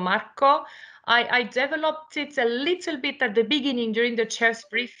is for Marco. I developed it a little bit at the beginning during the chair's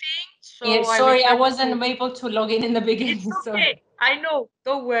briefing. So yeah, sorry, I wasn't able to log in the beginning. It's okay. So. I know,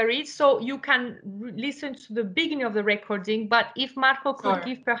 don't worry. So you can listen to the beginning of the recording, but if Marco could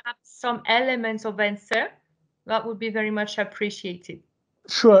give perhaps some elements of answer, that would be very much appreciated.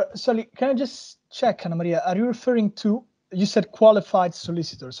 Sure. Sorry, can I just check, Anna Maria, are you referring to, you said qualified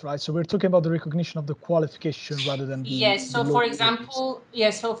solicitors, right? So we're talking about the recognition of the qualification rather than the... Yes, so for example,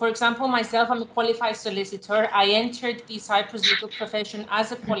 myself, I'm a qualified solicitor. I entered the Cyprus legal profession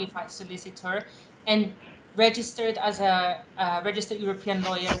as a qualified solicitor and registered as a registered European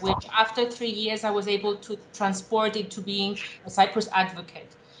lawyer, which after 3 years, I was able to transport into being a Cyprus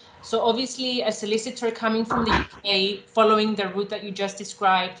advocate. So obviously a solicitor coming from the UK, following the route that you just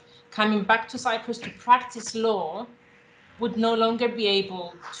described, coming back to Cyprus to practice law, would no longer be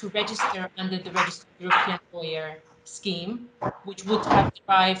able to register under the registered European lawyer scheme, which would have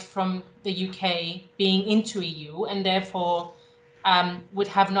derived from the UK being into EU, and therefore would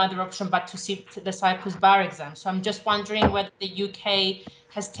have no other option but to sit the Cyprus bar exam. So I'm just wondering whether the UK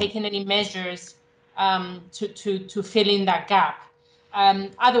has taken any measures to fill in that gap.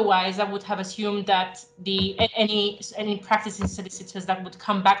 Otherwise, I would have assumed that any practicing solicitors that would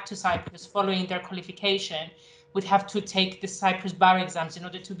come back to Cyprus following their qualification would have to take the Cyprus bar exams in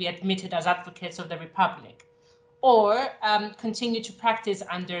order to be admitted as advocates of the Republic, or continue to practice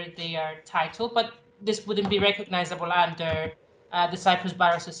under their title, but this wouldn't be recognizable under the Cyprus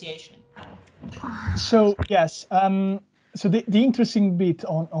Bar Association. So yes, so the interesting bit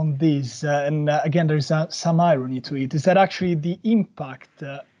on this, and again, there's some irony to it, is that actually the impact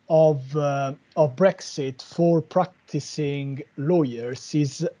of Brexit for practicing lawyers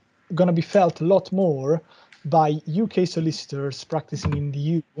is going to be felt a lot more by UK solicitors practicing in the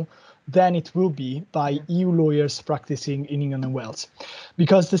EU than it will be by EU lawyers practicing in England and Wales.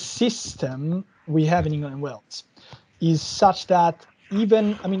 Because the system we have in England and Wales is such that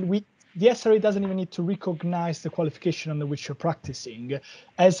even, I mean, the SRA doesn't even need to recognize the qualification under which you're practicing,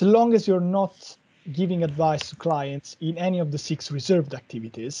 as long as you're not giving advice to clients in any of the 6 reserved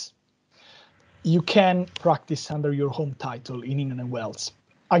activities, you can practice under your home title in England and Wales.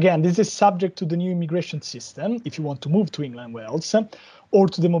 Again, this is subject to the new immigration system if you want to move to England and Wales, or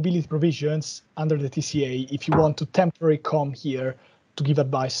to the mobility provisions under the TCA if you want to temporarily come here to give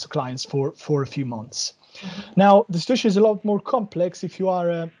advice to clients for a few months. Now, the situation is a lot more complex if you are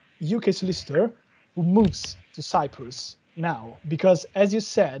a UK solicitor who moves to Cyprus now, because as you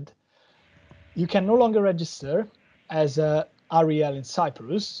said, you can no longer register as a REL in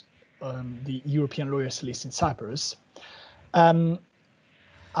Cyprus, the European Lawyers List in Cyprus.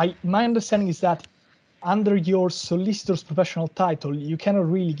 My understanding is that under your solicitor's professional title, you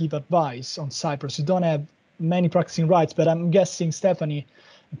cannot really give advice on Cyprus. You don't have many practicing rights, but I'm guessing Stephanie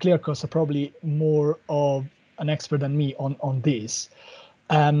and Clearcourse are probably more of an expert than me on this.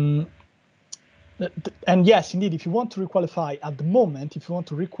 And yes, indeed, if you want to requalify at the moment, if you want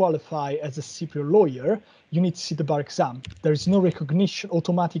to requalify as a Cypriot lawyer, you need to sit the bar exam. There is no recognition,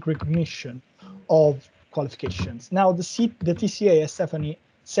 automatic recognition of qualifications. Now, the TCA, as Stephanie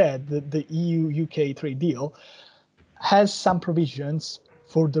said, the EU-UK trade deal has some provisions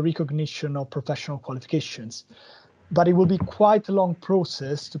for the recognition of professional qualifications, but it will be quite a long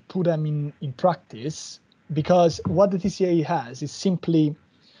process to put them in practice, because what the TCA has is simply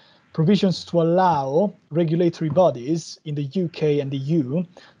provisions to allow regulatory bodies in the UK and the EU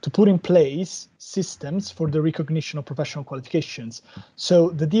to put in place systems for the recognition of professional qualifications. So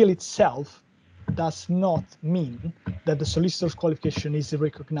the deal itself does not mean that the solicitor's qualification is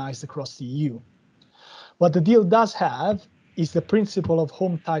recognized across the EU. What the deal does have is the principle of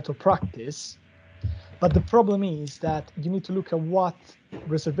home title practice, but the problem is that you need to look at what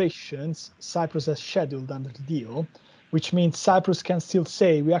reservations Cyprus has scheduled under the deal, which means Cyprus can still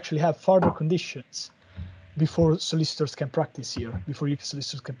say we actually have further conditions before solicitors can practice here, before UK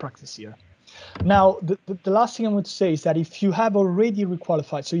solicitors can practice here. Now, the last thing I want to say is that if you have already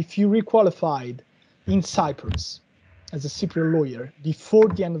requalified, so if you requalified in Cyprus as a Cypriot lawyer before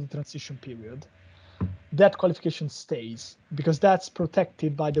the end of the transition period, that qualification stays, because that's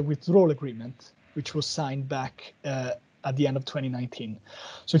protected by the withdrawal agreement, which was signed back at the end of 2019.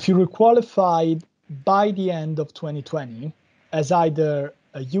 So if you requalified by the end of 2020 as either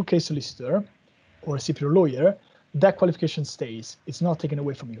a UK solicitor or a Cypriot lawyer, that qualification stays. It's not taken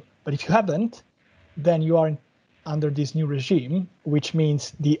away from you. But if you haven't, then you are under this new regime, which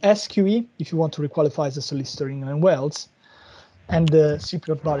means the SQE, if you want to requalify as a solicitor in England and Wales, and the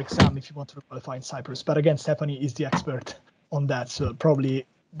Cypriot bar exam if you want to requalify in Cyprus. But again, Stephanie is the expert on that, so probably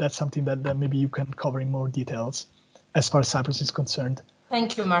that's something that maybe you can cover in more details as far as Cyprus is concerned.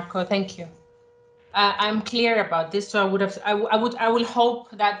 Thank you, Marco. Thank you. I'm clear about this, so I will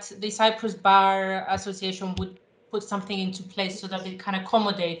hope that the Cyprus Bar Association would put something into place so that it can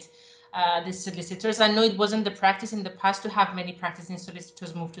accommodate the solicitors. I know it wasn't the practice in the past to have many practicing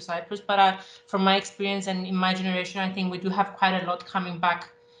solicitors move to Cyprus, but from my experience and in my generation, I think we do have quite a lot coming back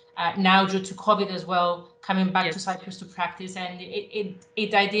now due to COVID as well, coming back to Cyprus to practice, and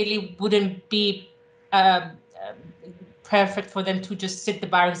it ideally wouldn't be perfect for them to just sit the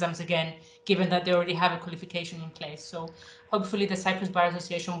bar exams again, given that they already have a qualification in place. So hopefully the Cyprus Bar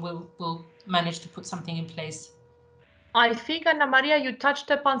Association will manage to put something in place. I think, Anna Maria, you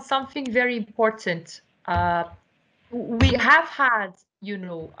touched upon something very important. We have had,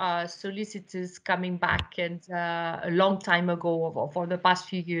 solicitors coming back and a long time ago for the past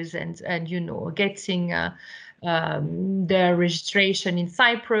few years and getting their registration in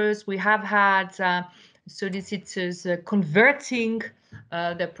Cyprus. We have had solicitors converting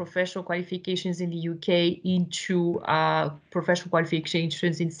their professional qualifications in the UK into professional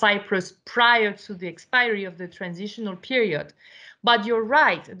qualifications in Cyprus prior to the expiry of the transitional period. But you're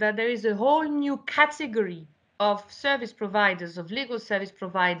right that there is a whole new category of service providers, of legal service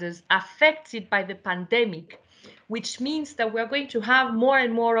providers affected by the pandemic, which means that we're going to have more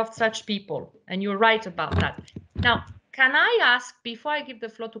and more of such people. And you're right about that. Now, can I ask, before I give the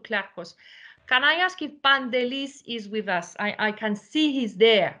floor to Clarkos, can I ask if Pandelis is with us? I can see he's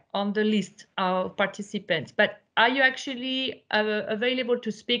there on the list of participants, but are you actually available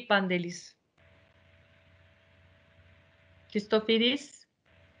to speak, Pandelis? Christopidis?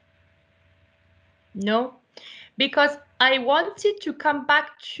 No? because I wanted to come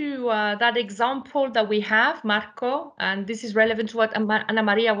back to that example that we have, Marco, and this is relevant to what Anna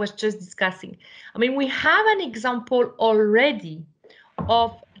Maria was just discussing. I mean, we have an example already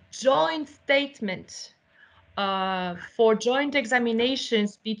of joint statement for joint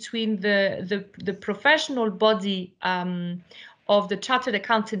examinations between the professional body of the chartered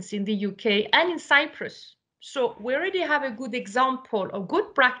accountants in the UK and in Cyprus. So we already have a good example of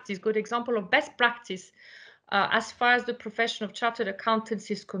good practice, good example of best practice as far as the profession of chartered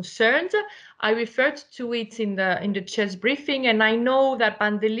accountants is concerned. I referred to it in the chair's briefing, and I know that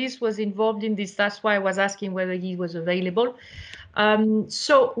Bandelis was involved in this. That's why I was asking whether he was available.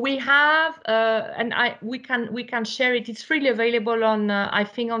 So we have, and we can share it. It's freely available on, I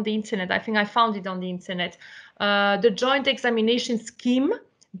think, on the internet. I think I found it on the internet. The joint examination scheme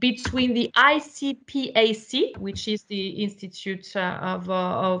between the ICPAC, which is the Institute of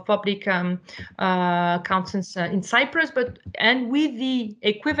Public Accountants in Cyprus, and with the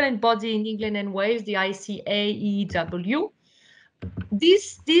equivalent body in England and Wales, the ICAEW.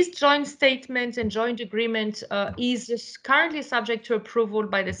 This joint statement and joint agreement is currently subject to approval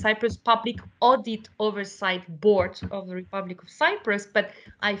by the Cyprus Public Audit Oversight Board of the Republic of Cyprus. But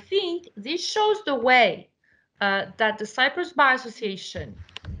I think this shows the way that the Cyprus Bar Association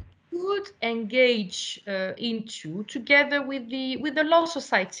could engage into, together with the Law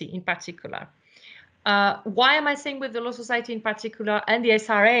Society in particular. Why am I saying with the Law Society in particular and the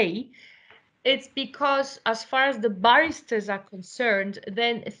SRA? It's because as far as the barristers are concerned,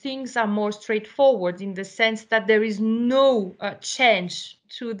 then things are more straightforward in the sense that there is no change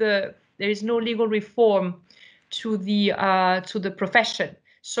to there is no legal reform to the profession.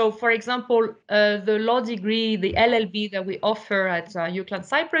 So, for example, the law degree, the LLB that we offer at UCLan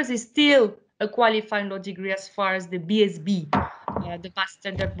Cyprus is still a qualifying law degree as far as the BSB, the Bar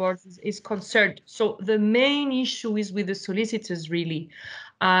Standard Board, is concerned. So the main issue is with the solicitors, really.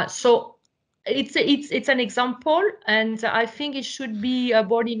 So it's an example, and I think it should be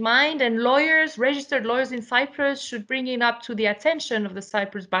borne in mind, and lawyers, registered lawyers in Cyprus, should bring it up to the attention of the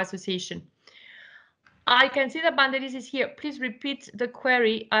Cyprus Bar Association. I can see that Bandelis is here. Please repeat the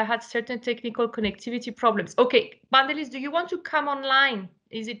query. I had certain technical connectivity problems. Okay, Bandelis, do you want to come online?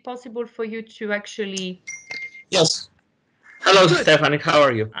 Is it possible for you to actually? Yes. Hello, good. Stephanie, how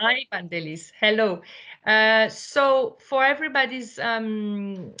are you? Hi, Bandelis. Hello. So for everybody's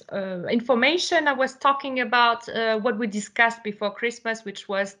information, I was talking about what we discussed before Christmas, which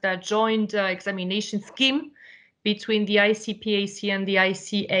was the joint examination scheme between the ICPAC and the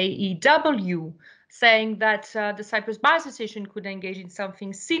ICAEW, saying that the Cyprus Bar Association could engage in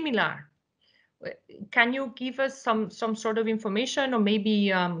something similar. Can you give us some sort of information or maybe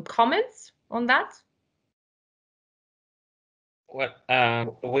comments on that? Well,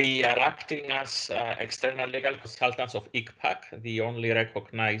 we are acting as external legal consultants of ICPAC, the only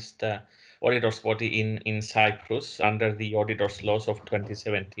recognized auditors body in Cyprus under the auditors laws of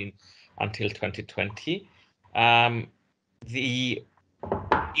 2017 until 2020. The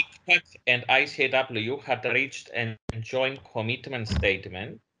ICPAC and ICAEW had reached a joint commitment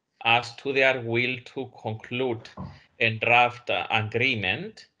statement as to their will to conclude a draft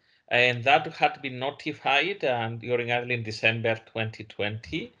agreement, and that had been notified during early December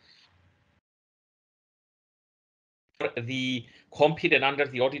 2020. The competent under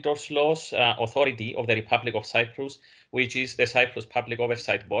the auditors laws authority of the Republic of Cyprus, which is the Cyprus Public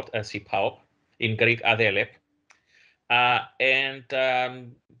Oversight Board, CPAOB, in Greek ADELEP. And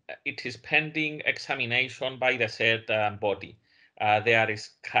it is pending examination by the said body. There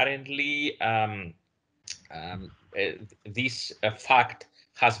is currently this fact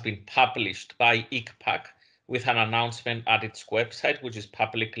has been published by ICPAC with an announcement at its website, which is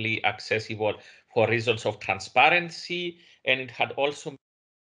publicly accessible for reasons of transparency, and it had also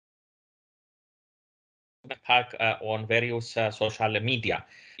ICPAC on various social media.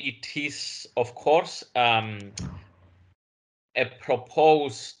 It is, of course, a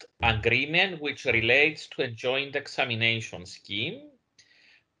proposed agreement which relates to a joint examination scheme,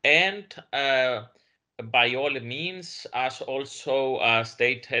 and by all means, as also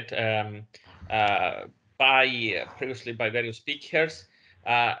stated previously by various speakers,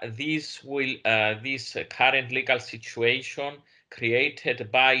 this current legal situation created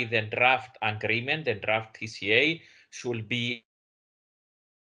by the draft agreement, the draft TCA, should be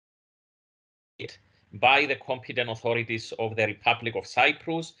by the competent authorities of the Republic of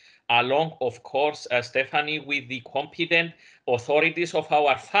Cyprus, along, of course, Stephanie, with the competent authorities of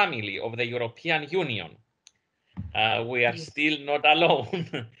our family, of the European Union. We are still not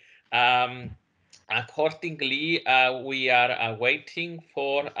alone. Accordingly, we are waiting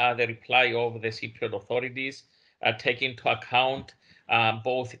for the reply of the Cypriot authorities take into account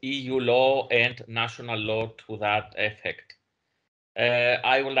both EU law and national law to that effect.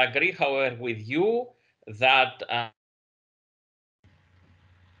 I will agree, however, with you that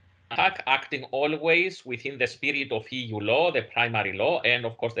acting always within the spirit of EU law, the primary law, and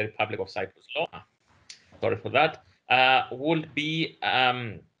of course the Republic of Cyprus law, sorry for that, would be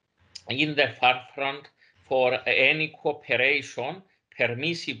in the forefront for any cooperation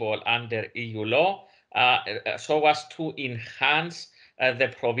permissible under EU law, so as to enhance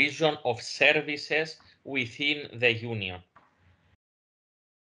the provision of services within the Union.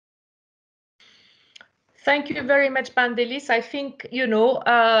 Thank you very much, Bandelis. I think,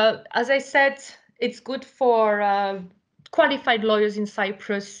 as I said, it's good for qualified lawyers in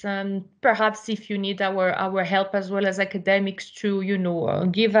Cyprus. Perhaps if you need our help as well as academics to,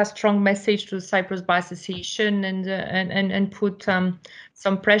 give a strong message to the Cyprus Bar Association and put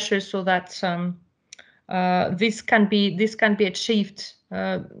some pressure so that this can be achieved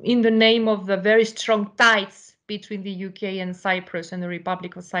in the name of the very strong ties between the UK and Cyprus and the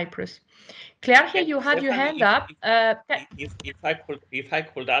Republic of Cyprus. Claire, here you had your hand up. If I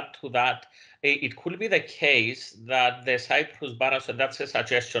could add to that, it could be the case that the Cyprus Bar Association, that's a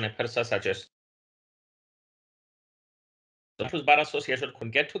suggestion, a personal suggestion. The Cyprus Bar Association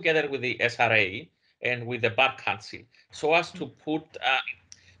could get together with the SRA and with the Bar Council so as to put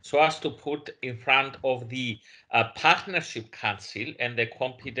in front of the Partnership Council and the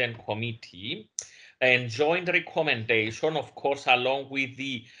competent committee and joint recommendation, of course, along with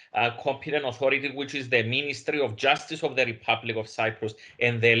the competent authority, which is the Ministry of Justice of the Republic of Cyprus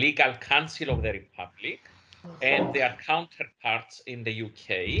and the Legal Council of the Republic and their counterparts in the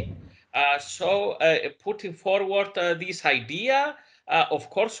UK. So putting forward this idea, of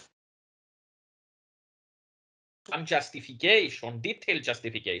course, some justification, detailed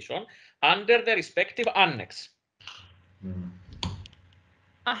justification, under the respective annex.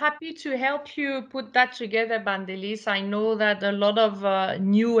 I'm happy to help you put that together, Bandelis. I know that a lot of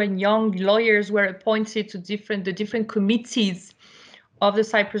new and young lawyers were appointed to the different committees of the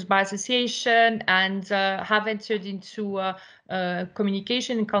Cyprus Bar Association and have entered into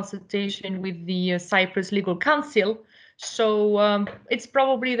communication and consultation with the Cyprus Legal Council. So it's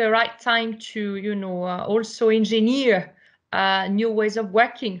probably the right time to, also engineer new ways of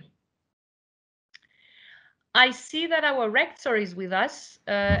working. I see that our rector is with us,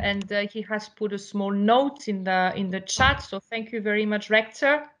 and he has put a small note in the chat. So thank you very much,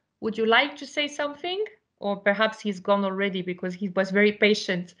 rector. Would you like to say something, or perhaps he's gone already because he was very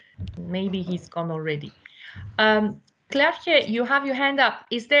patient? Maybe he's gone already. Claire, you have your hand up.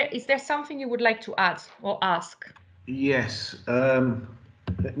 Is there something you would like to add or ask? Yes.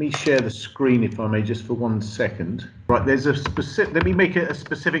 Let me share the screen, if I may, just for 1 second. Right, there's a specific. Let me make it a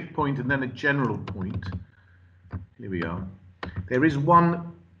specific point and then a general point. Here we are. There is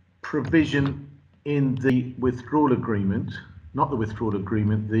one provision in the withdrawal agreement, not the withdrawal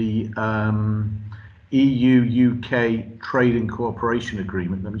agreement, the EU-UK Trade and Cooperation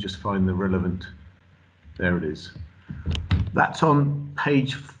Agreement. Let me just find the relevant. There it is. That's on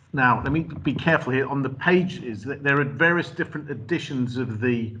page. Now, let me be careful here. On the pages, there are various different editions of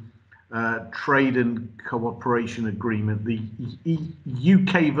the Trade and Cooperation Agreement. The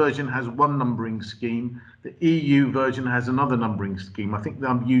UK version has one numbering scheme. The EU version has another numbering scheme. I think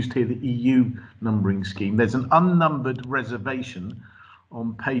I've used here the EU numbering scheme. There's an unnumbered reservation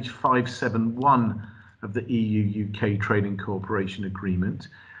on page 571 of the EU-UK Trade and Cooperation Agreement.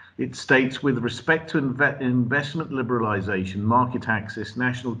 It states, with respect to investment liberalisation, market access,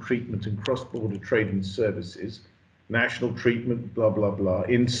 national treatment and cross-border trade and services, national treatment, blah, blah, blah.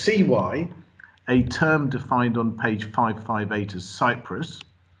 In CY, a term defined on page 558 as Cyprus,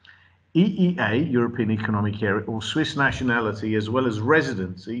 EEA, European Economic Area, or Swiss nationality, as well as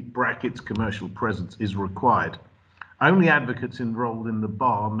residency, brackets, commercial presence, is required. Only advocates enrolled in the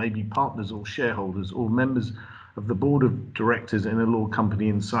bar may be partners or shareholders or members of the board of directors in a law company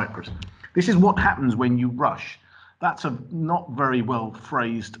in Cyprus. This is what happens when you rush. That's a not very well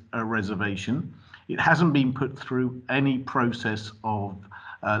phrased reservation. It hasn't been put through any process of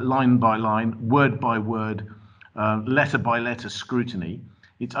line by line, word by word, letter by letter scrutiny.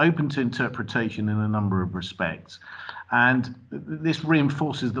 It's open to interpretation in a number of respects. And this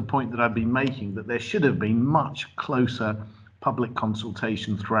reinforces the point that I've been making, that there should have been much closer public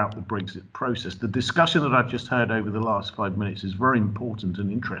consultation throughout the Brexit process. The discussion that I've just heard over the last 5 minutes is very important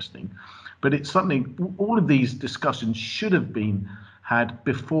and interesting, but it's something, all of these discussions should have been had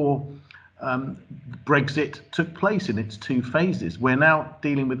before Brexit took place in its 2 phases. We're now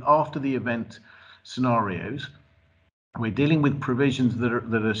dealing with after the event scenarios. We're dealing with provisions that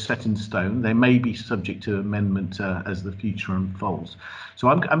are set in stone. They may be subject to amendment as the future unfolds. So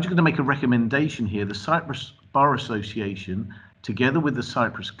I'm just going to make a recommendation here. The Cyprus Bar Association, together with the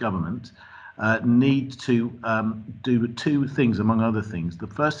Cyprus government, need to do two things, among other things. The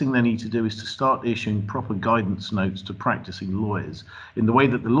first thing they need to do is to start issuing proper guidance notes to practicing lawyers in the way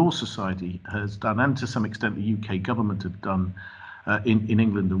that the Law Society has done, and to some extent the UK government have done in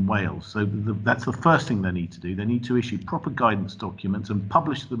England and Wales. So that's the first thing they need to do. They need to issue proper guidance documents and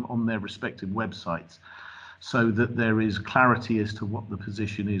publish them on their respective websites so that there is clarity as to what the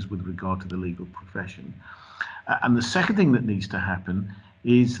position is with regard to the legal profession. And the second thing that needs to happen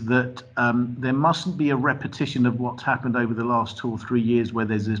is that there mustn't be a repetition of what's happened over the last 2 or 3 years, where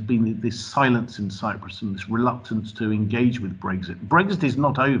there's been this silence in Cyprus and this reluctance to engage with Brexit. Brexit is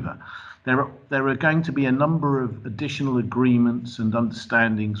not over. There are going to be a number of additional agreements and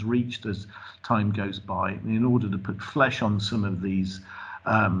understandings reached as time goes by in order to put flesh on some of these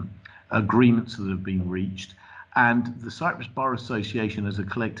agreements that have been reached. And the Cyprus Bar Association as a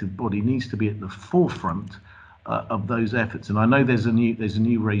collective body needs to be at the forefront of those efforts. And I know there's a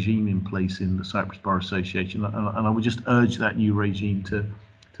new regime in place in the Cyprus Bar Association, and I would just urge that new regime to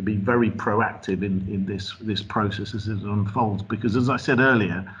be very proactive in this process as it unfolds, because as I said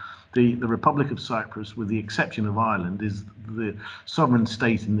earlier, the Republic of Cyprus, with the exception of Ireland, is the sovereign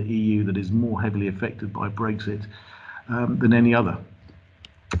state in the EU that is more heavily affected by Brexit than any other.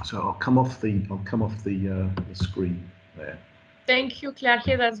 So I'll come off the screen there. Thank you, Claire.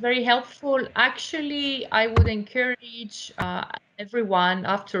 Here, that's very helpful. Actually, I would encourage everyone,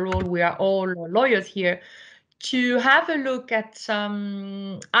 after all, we are all lawyers here, to have a look at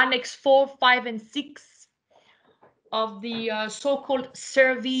Annex 4, 5, and 6 of the so-called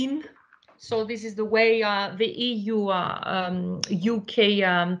Servine. So this is the way the EU UK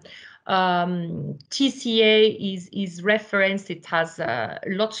TCA is referenced. It has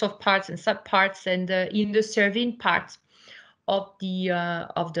lots of parts and subparts, and in the Servine part of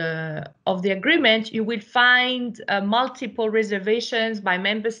the agreement, you will find multiple reservations by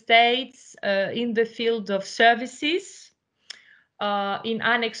member states in the field of services in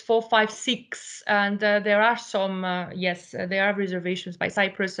Annex 4, 5, 6, and there are some there are reservations by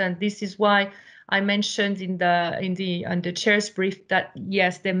Cyprus, and this is why I mentioned in the chair's brief that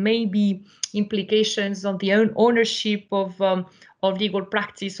yes, there may be implications on the ownership of legal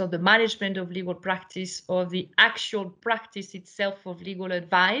practice, or the management of legal practice, or the actual practice itself of legal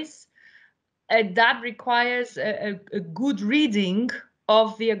advice. And that requires a good reading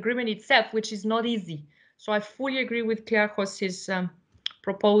of the agreement itself, which is not easy. So I fully agree with Claire Hosse's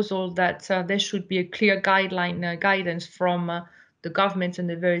proposal that there should be a clear guidance from the government and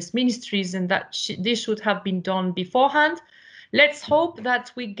the various ministries, and that this should have been done beforehand. Let's hope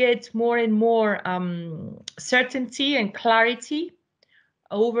that we get more and more certainty and clarity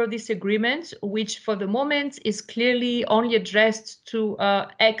over this agreement, which for the moment is clearly only addressed to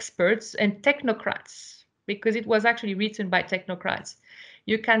experts and technocrats, because it was actually written by technocrats.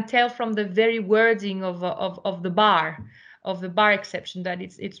 You can tell from the very wording of the bar exception that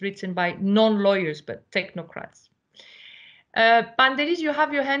it's written by non-lawyers but technocrats. Pandelis, you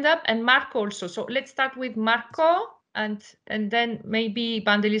have your hand up, and Marco also. So let's start with Marco, and then maybe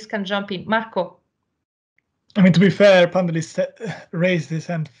Pandelis can jump in. Marco. I mean, to be fair, Pandelis raised his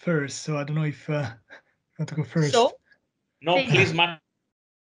hand first, so I don't know if you want to go first. So? No, please, Marco.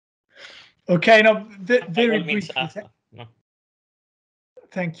 Okay, no, very briefly. No.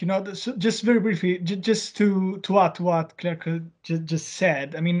 Thank you. No, so just very briefly, just to add to what Claire just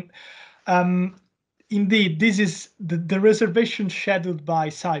said. I mean, indeed, this is the reservation scheduled by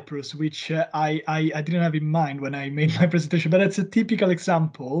Cyprus, which I didn't have in mind when I made my presentation, but it's a typical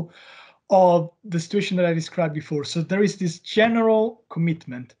example of the situation that I described before. So there is this general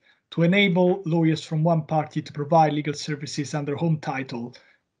commitment to enable lawyers from one party to provide legal services under home title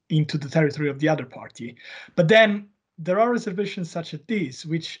into the territory of the other party. But then there are reservations such as this,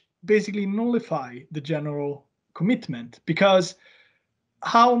 which basically nullify the general commitment, because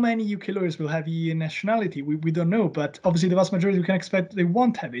how many UK lawyers will have EU nationality? We don't know, but obviously the vast majority we can expect they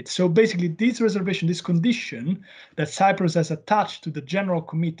won't have it. So basically this reservation, this condition that Cyprus has attached to the general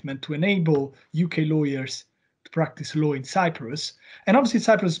commitment to enable UK lawyers to practice law in Cyprus, and obviously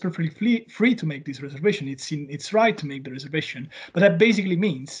Cyprus is perfectly free to make this reservation. It's in its right to make the reservation, but that basically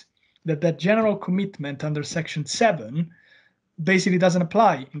means that that general commitment under Section 7 basically doesn't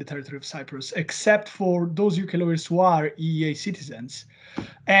apply in the territory of Cyprus, except for those UK lawyers who are EEA citizens.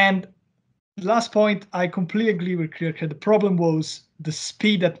 And last point, I completely agree with Claire. The problem was the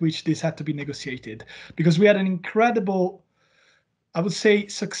speed at which this had to be negotiated, because we had an incredible I would say,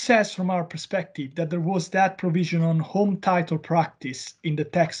 success from our perspective that there was that provision on home title practice in the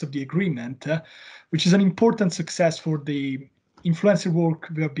text of the agreement, which is an important success for the influencer work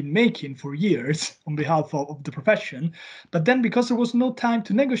we have been making for years on behalf of the profession. But then because there was no time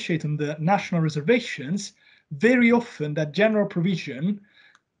to negotiate on the national reservations, very often that general provision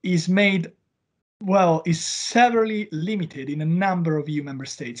is made, well, is severely limited in a number of EU member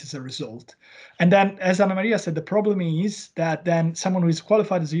states as a result. And then, as Anna Maria said, the problem is that then someone who is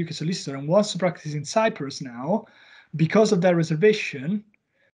qualified as a UK solicitor and wants to practice in Cyprus now, because of their reservation,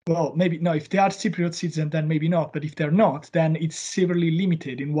 well, maybe no, if they are Cypriot citizens, then maybe not. But if they're not, then it's severely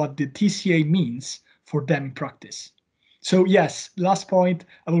limited in what the TCA means for them in practice. So yes, last point,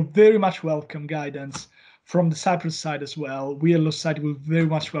 I will very much welcome guidance from the Cyprus side as well. We at Law Society will very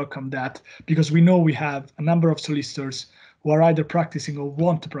much welcome that, because we know we have a number of solicitors who are either practicing or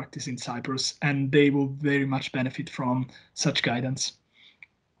want to practice in Cyprus, and they will very much benefit from such guidance.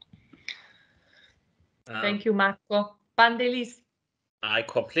 Thank you, Marco. Pandelis. I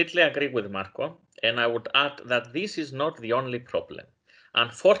completely agree with Marco, and I would add that this is not the only problem.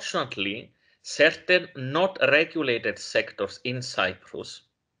 Unfortunately, certain not regulated sectors in Cyprus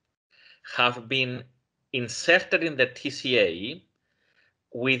have been inserted in the TCA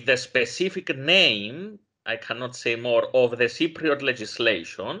with the specific name, I cannot say more, of the Cypriot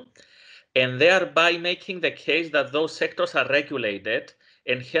legislation, and thereby making the case that those sectors are regulated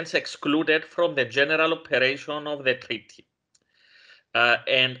and hence excluded from the general operation of the treaty.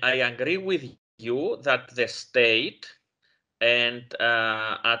 And I agree with you that the state and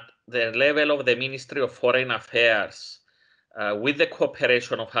at the level of the Ministry of Foreign Affairs, with the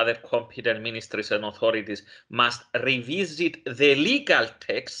cooperation of other competent ministries and authorities, must revisit the legal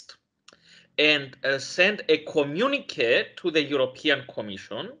text and send a communique to the European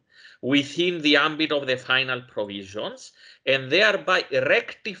Commission within the ambit of the final provisions, and thereby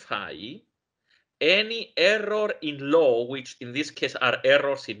rectify any error in law, which in this case are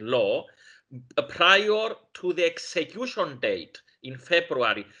errors in law, prior to the execution date in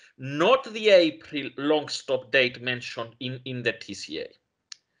February, not the April long stop date mentioned in the TCA.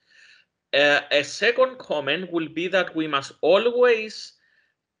 A second comment will be that we must always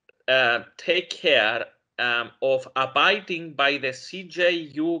take care of abiding by the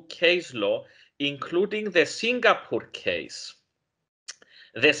CJU case law, including the Singapore case,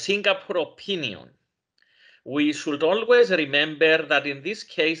 the Singapore opinion. We should always remember that in this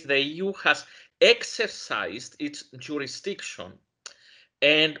case, the EU has exercised its jurisdiction,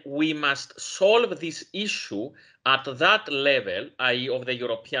 and we must solve this issue at that level, i.e. of the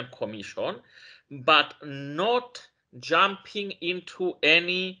European Commission, but not jumping into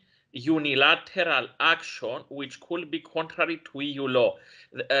any unilateral action which could be contrary to EU law.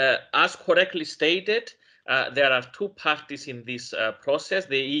 As correctly stated, there are two parties in this process,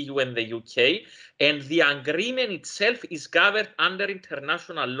 the EU and the UK, and the agreement itself is governed under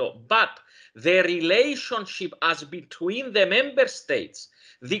international law. But the relationship as between the member states,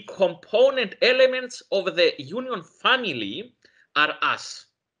 the component elements of the union family, are us.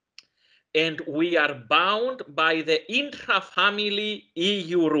 And we are bound by the intra-family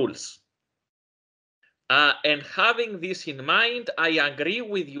EU rules. And having this in mind, I agree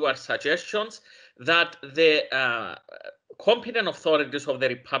with your suggestions that the competent authorities of the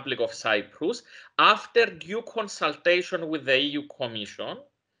Republic of Cyprus, after due consultation with the EU Commission,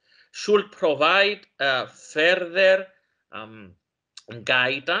 should provide further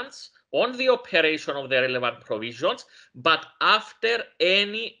guidance on the operation of the relevant provisions, but after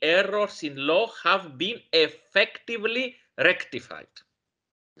any errors in law have been effectively rectified.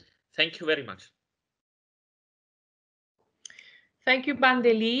 Thank you very much. Thank you,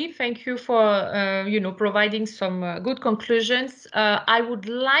 Bandeli. Thank you for providing some good conclusions. I would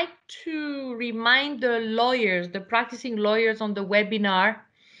like to remind the lawyers, the practicing lawyers on the webinar,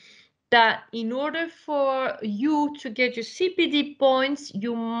 that in order for you to get your CPD points,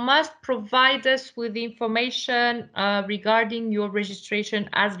 you must provide us with information regarding your registration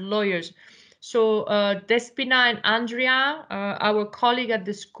as lawyers. So Despina and Andrea, our colleague at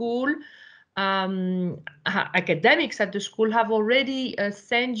the school, academics at the school, have already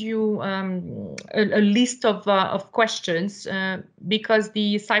sent you a list of questions because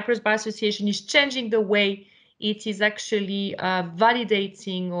the Cyprus Bar Association is changing the way it is actually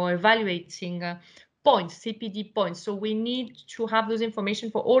validating or evaluating points, CPD points. So we need to have those information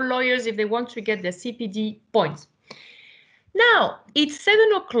for all lawyers if they want to get their CPD points. Now, it's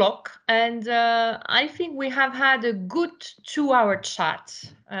 7 o'clock, and I think we have had a good 2-hour chat,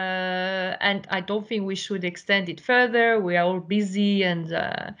 and I don't think we should extend it further. We are all busy and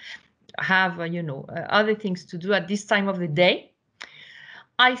have, other things to do at this time of the day.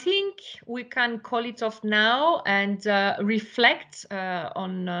 I think we can call it off now and reflect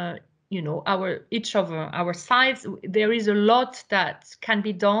on each of our sides. There is a lot that can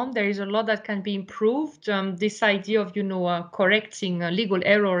be done. There is a lot that can be improved. This idea of correcting legal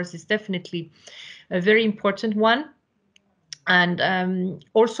errors is definitely a very important one. And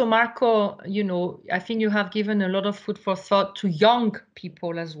also, Marco, I think you have given a lot of food for thought to young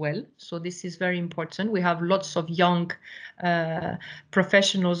people as well. So this is very important. We have lots of young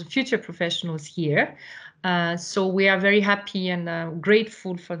professionals, future professionals here. So we are very happy and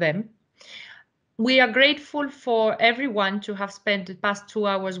grateful for them. We are grateful for everyone to have spent the past 2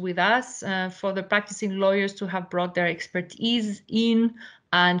 hours with us, for the practicing lawyers to have brought their expertise in,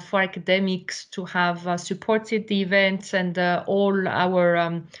 and for academics to have supported the event, and all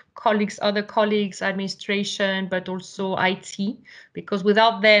our colleagues, other colleagues, administration, but also IT, because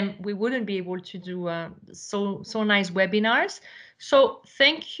without them, we wouldn't be able to do so nice webinars. So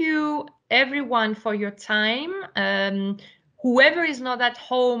thank you everyone for your time. Whoever is not at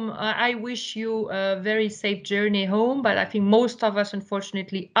home, I wish you a very safe journey home, but I think most of us,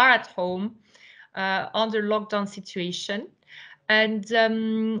 unfortunately, are at home under lockdown situation. And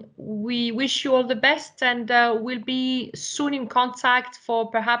we wish you all the best, and we'll be soon in contact for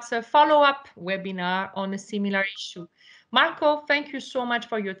perhaps a follow-up webinar on a similar issue. Marco, thank you so much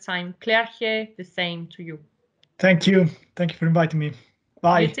for your time. Claire here, the same to you. Thank you. Thank you for inviting me.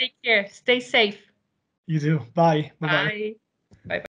 Bye. You take care. Stay safe. You too. Bye. Bye.